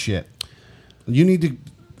saying it's shit.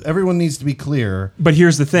 Everyone needs to be clear But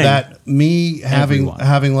here's the thing. that me Everyone.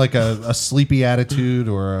 having like a sleepy attitude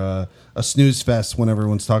or a snooze fest when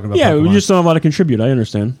everyone's talking about yeah, Pokemon. we just don't have a lot to contribute. I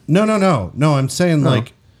understand. No. I'm saying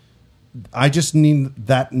like I just need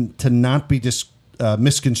that to not be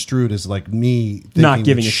misconstrued as like me thinking Not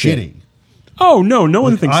giving it's a shit. shitty. Oh, no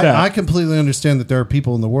one thinks that. I completely understand that there are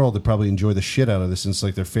people in the world that probably enjoy the shit out of this and it's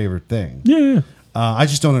like their favorite thing. yeah. I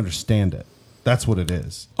just don't understand it. That's what it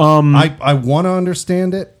is. I want to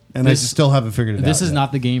understand it, and I This- just still haven't figured it out. This is yet.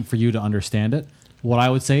 not the game for you to understand it. What I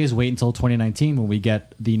would say is wait until 2019 when we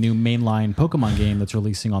get the new mainline Pokemon game that's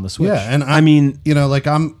releasing on the Switch. Yeah, and I mean- like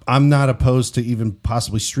I'm not opposed to even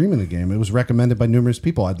possibly streaming the game. It was recommended by numerous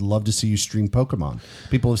people. I'd love to see you stream Pokemon.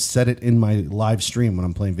 People have said it in my live stream when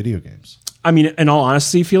I'm playing video games. I mean, in all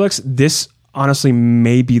honesty, Felix, this honestly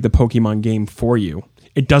may be the Pokemon game for you.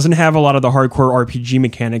 It doesn't have a lot of the hardcore RPG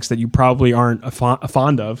mechanics that you probably aren't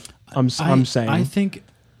fond of. I'm saying. I think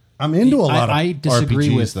I'm into a lot of I disagree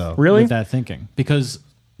RPGs with though. Really? with that thinking because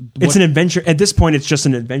it's an adventure. At this point, it's just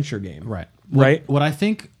an adventure game. right. Right? What I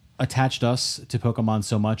think attached us to Pokemon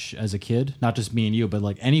so much as a kid, not just me and you, but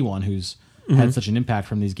like anyone who's had such an impact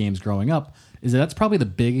from these games growing up, is that's probably the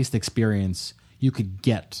biggest experience you could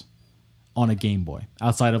get on a Game Boy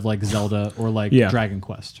outside of like Zelda or like Dragon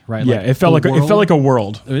Quest, right? Yeah, like it felt like a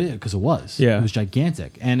world. Because it was. Yeah. It was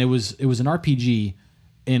gigantic. And it was an RPG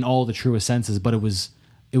in all the truest senses, but it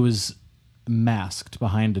was masked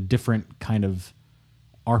behind a different kind of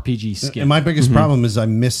RPG skin. And my biggest problem is I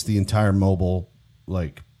missed the entire mobile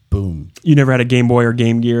like boom. You never had a Game Boy or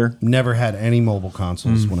Game Gear? Never had any mobile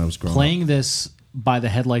consoles when I was growing up. Playing this by the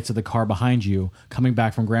headlights of the car behind you, coming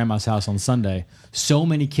back from grandma's house on Sunday, so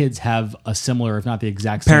many kids have a similar, if not the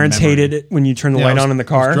exact same Parents memory. hated it when you turn the light on in the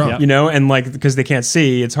car, you know, and like because they can't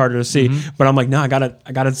see, it's harder to see. But I'm like, no, I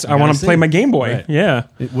want to play my Game Boy. Right. Yeah.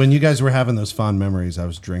 When you guys were having those fond memories, I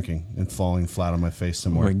was drinking and falling flat on my face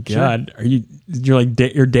Oh somewhere. my God,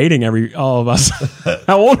 you're dating all of us?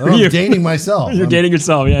 How old are I'm you? dating myself. You're dating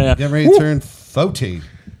yourself. Yeah. Getting ready to turn 40.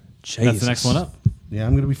 That's the next one up. Yeah,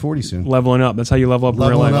 I'm going to be 40 soon. Leveling up. That's how you level up in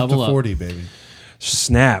real Leveling life. up to Level up. 40, baby.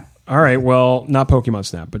 Snap. All right. Well, not Pokemon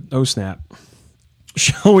Snap, but oh snap.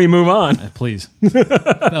 Shall we move on? Please. It was all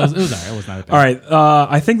right. It was not a bad. All right.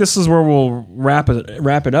 I think this is where we'll wrap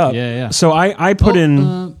it up. Yeah. So I put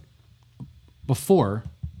in. Before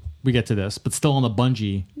we get to this, but still on the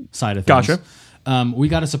Bungie side of things. Gotcha. We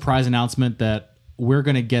got a surprise announcement that we're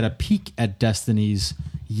going to get a peek at Destiny's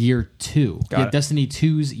year 2. Destiny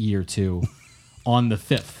 2's year 2 on the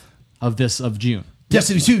 5th of June.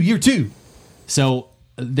 Destiny 2, year 2. So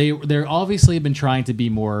they're obviously been trying to be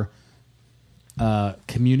more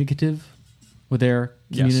communicative with their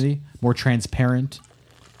community, more transparent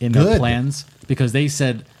in their plans, because they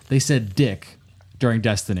said dick during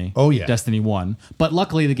Destiny. Oh, yeah. Destiny 1. But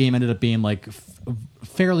luckily the game ended up being like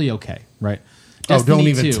fairly okay, right? Don't Destiny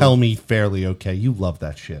even 2, tell me fairly okay. You love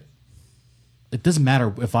that shit. It doesn't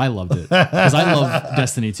matter if I loved it, because I love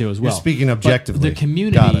Destiny 2 as well. You're speaking But objectively. the Got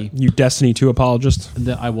community, it. You Destiny 2 apologist.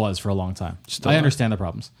 that I was for a long time. Still I are. understand the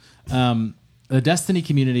problems. The Destiny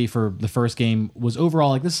community for the first game was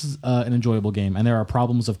overall like, this is an enjoyable game, and there are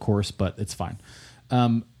problems, of course, but it's fine.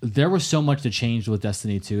 There was so much that changed with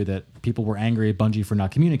Destiny 2 that people were angry at Bungie for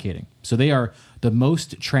not communicating. So they are the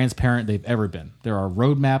most transparent they've ever been. There are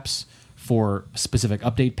roadmaps for specific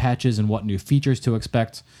update patches and what new features to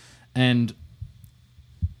expect. And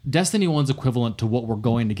Destiny 1's equivalent to what we're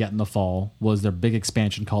going to get in the fall was their big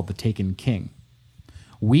expansion called The Taken King.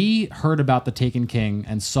 We heard about The Taken King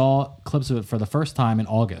and saw clips of it for the first time in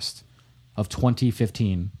August of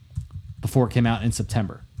 2015 before it came out in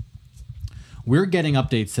September. We're getting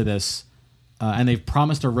updates to this, and they've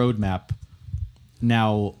promised a roadmap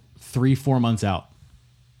now 3-4 months out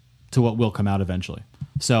to what will come out eventually.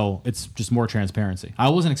 So it's just more transparency. I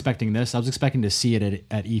wasn't expecting this. I was expecting to see it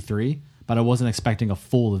at E3, but I wasn't expecting a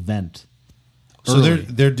full event. So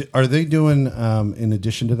are they doing, in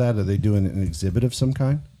addition to that, are they doing an exhibit of some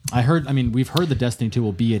kind? We've heard that Destiny 2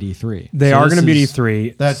 will be at E3. They are going to be at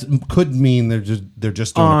E3 That could mean they're just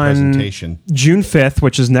doing a presentation. June 5th,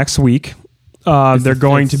 which is next week. They're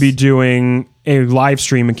going to be doing a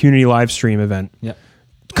community live stream event. Yep.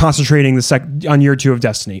 Concentrating on year 2 of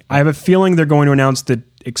Destiny. I have a feeling they're going to announce the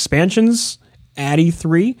expansions at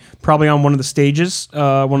E3, probably on one of the stages,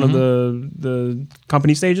 one of the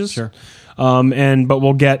company stages. Sure. But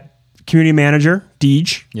we'll get community manager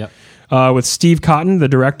Deej, Yep. with Steve Cotton, the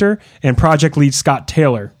director, and project lead Scott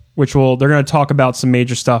Taylor, which they're going to talk about some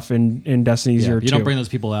major stuff in Destiny's year 2. You don't bring those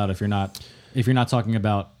people out if you're not talking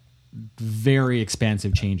about very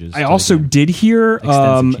expansive changes. I also did hear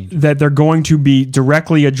Extensive changes. that they're going to be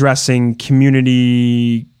directly addressing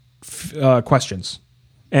community questions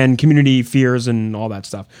and community fears and all that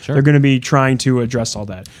stuff. Sure. They're going to be trying to address all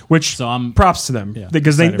that, which So I'm- props to them Yeah,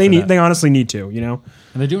 because they excited for need that. they honestly need to, you know.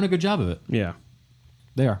 And they're doing a good job of it. Yeah.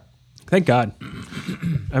 They are. Thank God.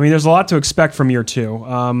 I mean, there's a lot to expect from year 2.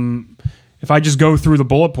 If I just go through the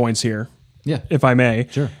bullet points here, Yeah. if I may.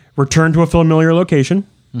 Sure. Return to a familiar location,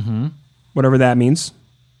 whatever that means.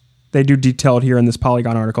 They do detail it here in this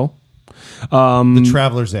Polygon article. The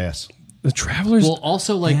Traveler's ass. The Travelers. Well,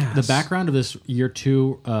 also, like, the Yes. background of this year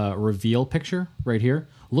 2 reveal picture right here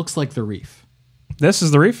looks like the reef. This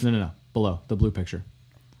is the reef. No. Below, the blue picture.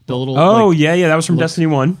 The little. Oh like, yeah, that was from Destiny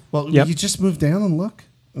 1. Well, Yep. you just move down and look.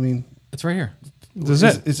 I mean, It's right here. This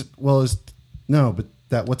is it. No,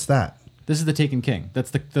 but what's that? This is the Taken King.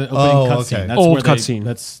 That's the opening Oh, cutscene. okay. That's Old where cutscene.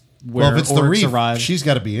 That's where Well, if it's the Oryx reef, arrived. she's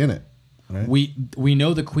got to be in it. Right? We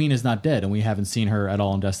know the queen is not dead, and we haven't seen her at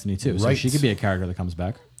all in Destiny 2. So Right. she could be a character that comes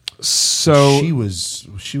back. So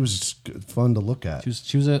she was fun to look at.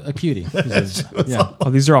 She was a cutie. Yeah,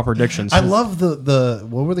 these are all predictions. I love the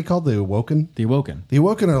what were they called? The Awoken. the Awoken. The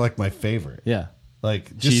Awoken are like my favorite. Yeah,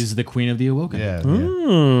 Like just, she's the queen of the Awoken.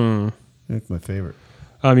 yeah. It's my favorite.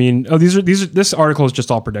 I mean, this article is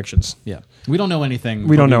just all predictions. Yeah. We don't know anything.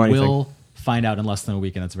 We don't know anything. We'll find out in less than a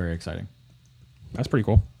week, and that's very exciting. That's pretty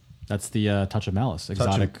cool. That's the Touch of Malice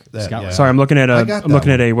exotic that, scout. yeah. rifle. Sorry, I'm looking at I got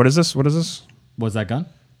that a what is this? What is this? Was that gun?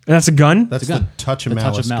 And that's a gun? That's a gun. the Touch of The Touch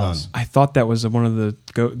Malice of Malice. gun. I thought that was one of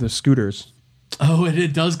the scooters. Oh,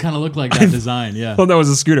 it does kind of look like that design. Yeah. I thought that was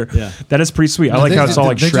a scooter. Yeah. That is pretty sweet. I like how it's all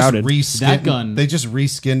like They shrouded. That gun- They just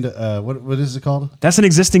reskinned. What is it called? That's an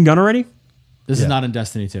existing gun already? This Yeah. is not in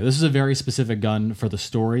Destiny 2. This is a very specific gun for the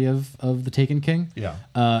story of the Taken King. Yeah.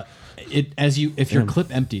 If your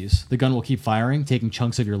clip empties, the gun will keep firing, taking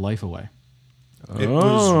chunks of your life away. It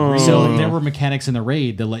was So there were mechanics in the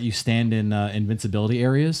raid that let you stand in invincibility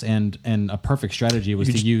areas, and a perfect strategy was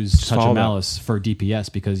to use Touch follow of that. Malice for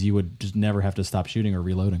DPS because you would just never have to stop shooting or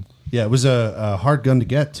reloading. Yeah, it was a hard gun to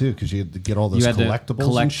get too because you had to get all those You had to collectibles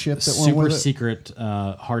collect and shit that went super with it. secret,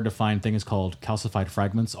 hard to find things called calcified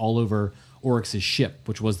fragments all over Oryx's ship,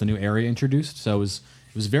 which was the new area introduced. So it was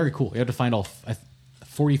very cool. You had to find all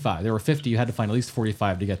 45. There were 50. You had to find at least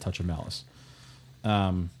 45 to get Touch of Malice.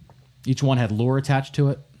 Each one had lore attached to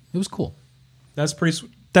it. It was cool. That's pretty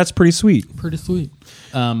sweet. Pretty sweet.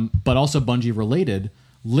 But also Bungie related,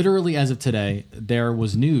 literally as of today, there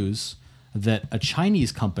was news that a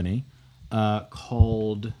Chinese company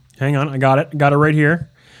called... Hang on, I got it. Got it right here.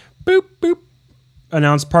 Boop, boop.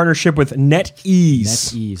 Announced partnership with NetEase.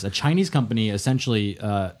 NetEase. A Chinese company essentially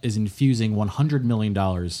is infusing $100 million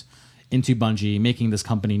into Bungie, making this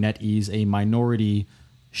company NetEase a minority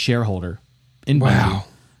shareholder in Bungie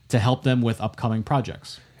to help them with upcoming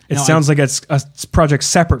projects. It Now, sounds like it's a project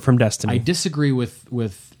separate from Destiny. I disagree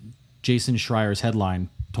with Jason Schreier's headline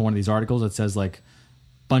to one of these articles that says like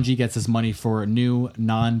Bungie gets this money for a new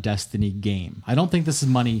non-Destiny game. I don't think this is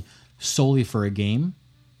money solely for a game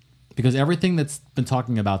because everything that's been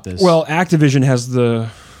talking about this. Well, Activision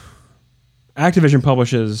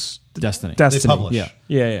publishes Destiny. They Destiny. publish.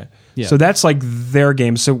 Yeah. Yeah. So that's like their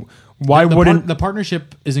game. So why wouldn't the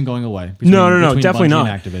partnership isn't going away? No, between definitely Bungie not.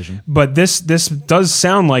 and Activision. But this does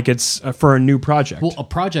sound like it's for a new project. Well, a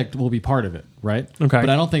project will be part of it, right? Okay. But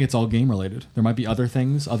I don't think it's all game related. There might be other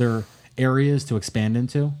things, other areas to expand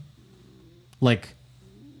into. Like,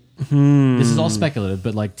 this is all speculative,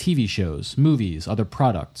 but like TV shows, movies, other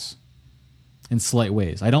products, in slight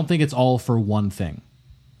ways. I don't think it's all for one thing.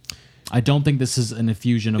 I don't think this is an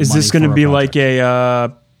infusion of Is money this going to for a be project. like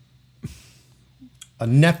a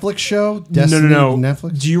Netflix show? Destiny no?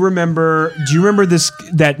 Netflix? Do you remember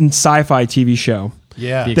that sci-fi TV show?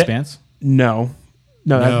 Yeah. The Expanse? No.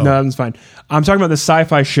 No. That's fine. I'm talking about the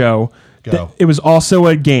sci-fi show. Go. It was also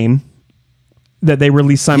a game that they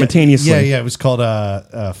released simultaneously. Yeah. It was called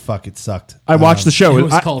Fuck It Sucked. I watched the show. It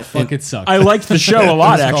was I- called Fuck It Sucked. I liked the show a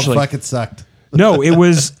lot, It was actually. called Fuck It Sucked. No, it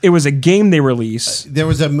was a game they released. There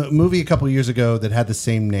was a movie a couple years ago that had the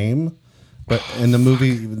same name, and the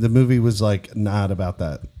movie was like not about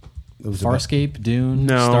that. It was about Farscape, Dune,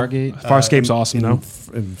 No. Stargate. Farscape's awesome, though.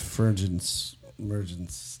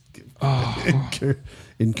 Emergence.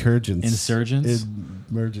 Incurgence. Insurgents?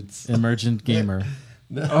 Emergence. Emergent Gamer.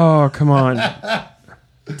 Oh, come on.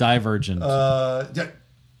 Divergent.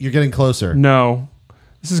 You're getting closer. No.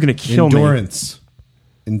 This is going to kill me.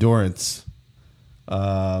 Endurance.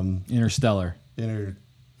 Interstellar.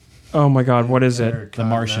 Oh my God, what is it? The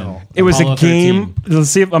Martian. It was Apollo a game. 13. Let's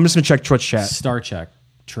see if I'm just going to check Twitch chat. Star Trek.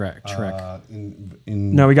 Trek.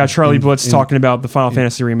 No, we got Charlie Blitz talking about the Final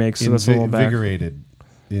Fantasy remake, so that's a little back. Invigorated.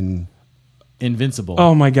 Invincible.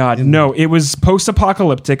 Oh my God, no! It was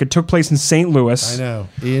post-apocalyptic. It took place in St. Louis. I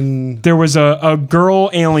know. There was a girl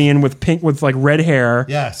alien with like red hair.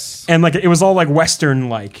 Yes. And like it was all like Western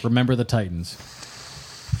like. Remember the Titans.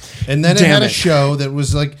 And then it Damn had a it. show that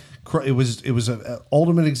was like it was an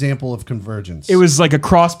ultimate example of convergence. It was like a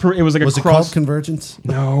cross. It was like Was a it cross. called Convergence?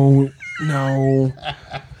 No.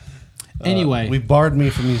 Anyway, We've barred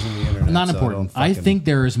me from using the internet. not so important. I, I don't fucking- think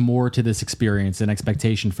there is more to this experience and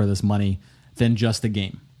expectation for this money than just a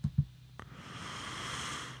game.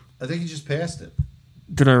 I think you just passed it.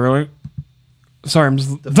 Did I really? Sorry, I'm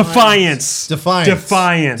just Defiance.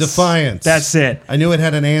 Defiance. That's it. I knew it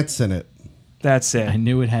had an ants in it. That's it. I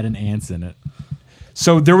knew it had an ants in it.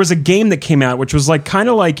 So there was a game that came out, which was like kind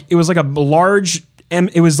of like it was like a large.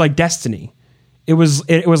 It was like Destiny. It was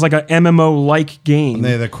like a MMO like game. And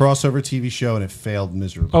they had a crossover TV show, and it failed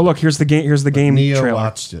miserably. Oh look, here's the game. Here's the game Neo trailer.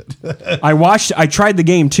 watched it. I tried the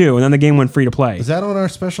game too, and then the game went free to play. Is that on our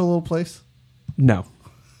special little place? No,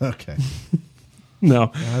 Okay.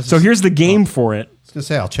 no. was So just- here's the game for it: I was gonna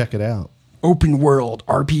say I'll check it out. open world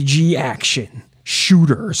RPG action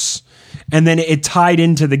shooters, and then it tied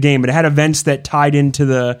into the game. It had events that tied into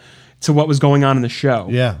to what was going on in the show.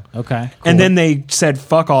 Yeah. Okay. And then they said,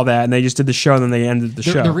 fuck all that, and they just did the show, and then they ended the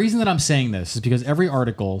show. The reason that I'm saying this is because every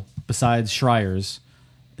article, besides Schreier's,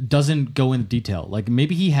 doesn't go into detail. Like,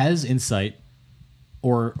 maybe he has insight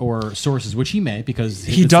or sources, which he may, because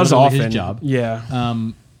he it's does literally often. his job. Yeah.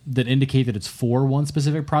 That indicate that it's for one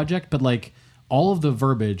specific project, but like all of the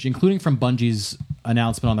verbiage, including from Bungie's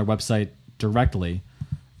announcement on their website directly,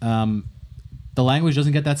 the language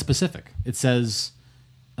doesn't get that specific. It says,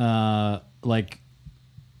 like,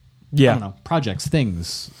 Yeah. I don't know, projects,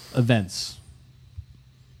 things, events.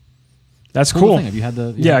 That's Pull the cool. thing. Have you had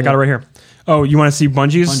the? Yeah, I got it right here. Oh, you want to see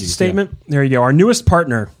Bungie's statement? yeah. There you go. Our newest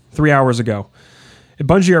partner, 3 hours ago. At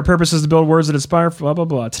Bungie, our purpose is to build words that inspire, blah, blah,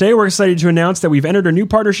 blah. Today, we're excited to announce that we've entered a new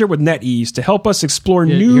partnership with NetEase to help us explore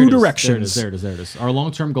Here new it is. directions. There it is. Our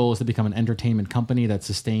long-term goal is to become an entertainment company that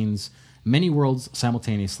sustains many worlds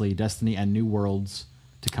simultaneously, Destiny and new worlds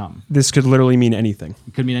to come. This could literally mean anything.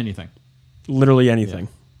 It could mean anything. Literally anything.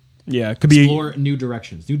 Yeah, it could be. Explore new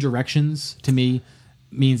directions. New directions, to me,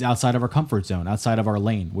 means outside of our comfort zone, outside of our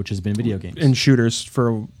lane, which has been video games. in shooters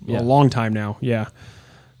for a long time now. Yeah.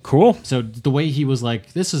 Cool. So the way he was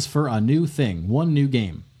like, this is for a new thing, one new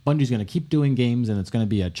game. Bungie's going to keep doing games, and it's going to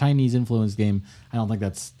be a Chinese-influenced game. I don't think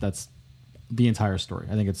that's the entire story.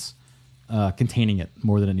 I think it's containing it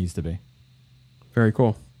more than it needs to be. Very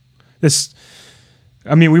cool.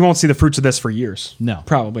 I mean, we won't see the fruits of this for years. No.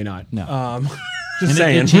 Probably not. No. Just And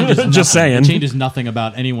saying. It changes Just nothing. saying. It changes nothing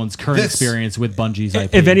about anyone's current This- experience with Bungie's IP.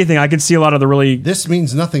 If anything, I could see a lot of the really. This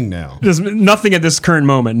means nothing now. There's nothing at this current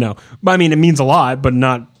moment. No, but I mean, it means a lot, but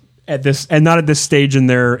not at this, and not at this stage in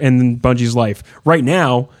Bungie's life. Right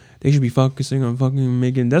now, they should be focusing on fucking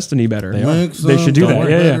making Destiny better. They should do that.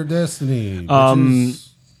 Yeah. Destiny.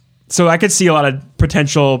 So I could see a lot of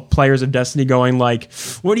potential players of Destiny going like,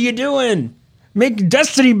 "What are you doing? Make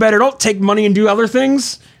Destiny better. Don't take money and do other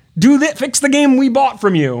things. Do that. Fix the game we bought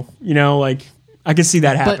from you." You know, like I could see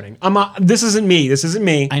that happening. This isn't me. This isn't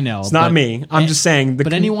me. I know. It's not but- me. I'm just saying.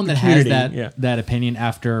 But anyone the that has community, that opinion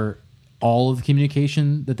after all of the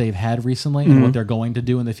communication that they've had recently and what they're going to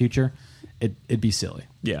do in the future, it'd be silly.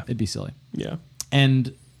 Yeah. It'd be silly. yeah.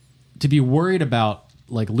 And to be worried about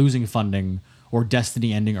like losing funding or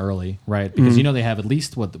Destiny ending early, right? Because you know they have at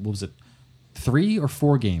least what was it, 3 or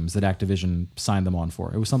 4 games that Activision signed them on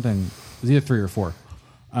for. It was either 3 or 4.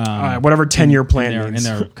 Whatever 10-year plan in means.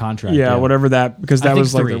 their contract. Yeah, whatever that, because I that think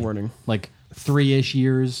was like 3. their wording. Like 3-ish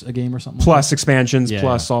years a game or something. Plus expansions, Yeah,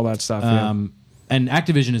 plus yeah. all that stuff. Yeah. And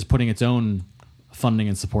Activision is putting its own funding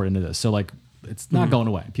and support into this. So like it's not going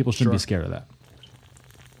away. People shouldn't be scared of that.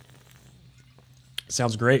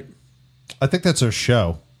 Sounds great. I think that's our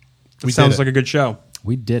show. Sounds like a good show.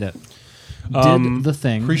 We did it. Did the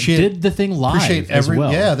thing. Did the thing live as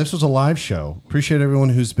well. Yeah, this was a live show. Appreciate everyone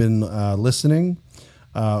who's been listening,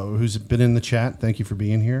 who's been in the chat. Thank you for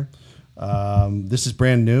being here. This is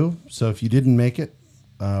brand new, so if you didn't make it,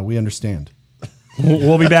 we understand.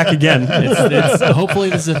 We'll be back again. Hopefully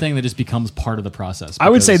this is a thing that just becomes part of the process. I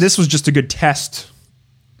would say because this was just a good test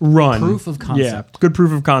run. Proof of concept. Yeah, good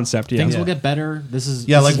proof of concept. Yeah. things will get better. This is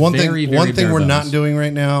One very, thing. very One thing bare we're not bones. doing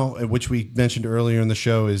right now, which we mentioned earlier in the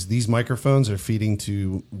show, is these microphones are feeding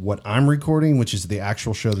to what I'm recording, which is the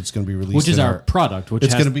actual show that's going to be released. Which is in our product, which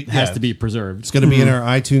it's has, gonna be- has yeah. to be preserved. It's going to be in our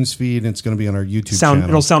iTunes feed, and it's going to be on our YouTube channel.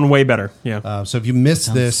 It'll sound way better. Yeah. So if you miss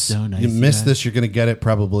this, so nice, you miss yeah. this, you're going to get it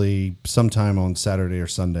probably sometime on Saturday or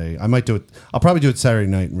Sunday. I might do it. I'll probably do it Saturday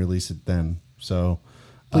night and release it then. So,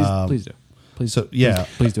 Please do. Please, so yeah.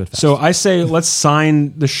 please do it fast. So I say let's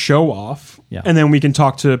sign the show off, Yeah. and then we can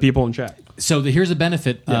talk to people in chat. So here's a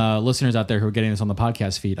benefit, listeners out there who are getting this on the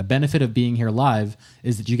podcast feed. A benefit of being here live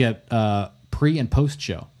is that you get pre and post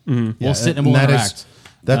show. We'll sit and we'll interact.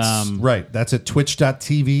 That's right. That's at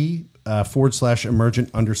twitch.tv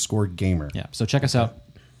 /emergent_gamer. Yeah. So check us out.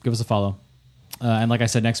 Give us a follow. And like I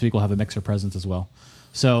said, next week we'll have a mixer presence as well.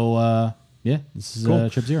 So yeah, this is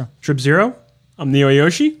Trip Zero. Trip Zero. I'm Neo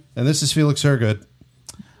Yoshi. And this is Felix Hergood.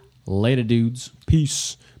 Later, dudes.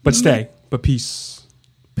 Peace. But stay. But peace.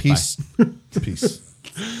 Peace. Peace.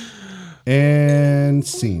 And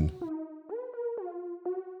scene.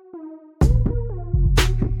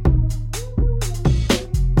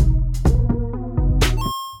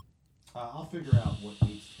 I'll figure out what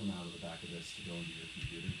needs to come out of the back of this to go into your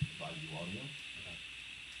computer to provide you audio.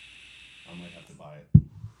 I might have to buy it.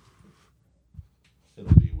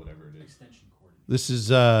 It'll be whatever it is. This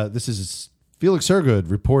is Felix Hergood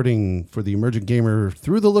reporting for the Emergent Gamer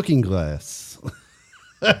through the looking glass.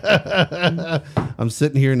 I'm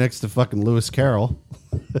sitting here next to fucking Lewis Carroll.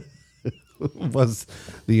 Was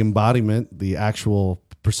the embodiment, the actual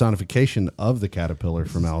personification of the caterpillar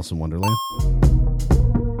from Alice in Wonderland.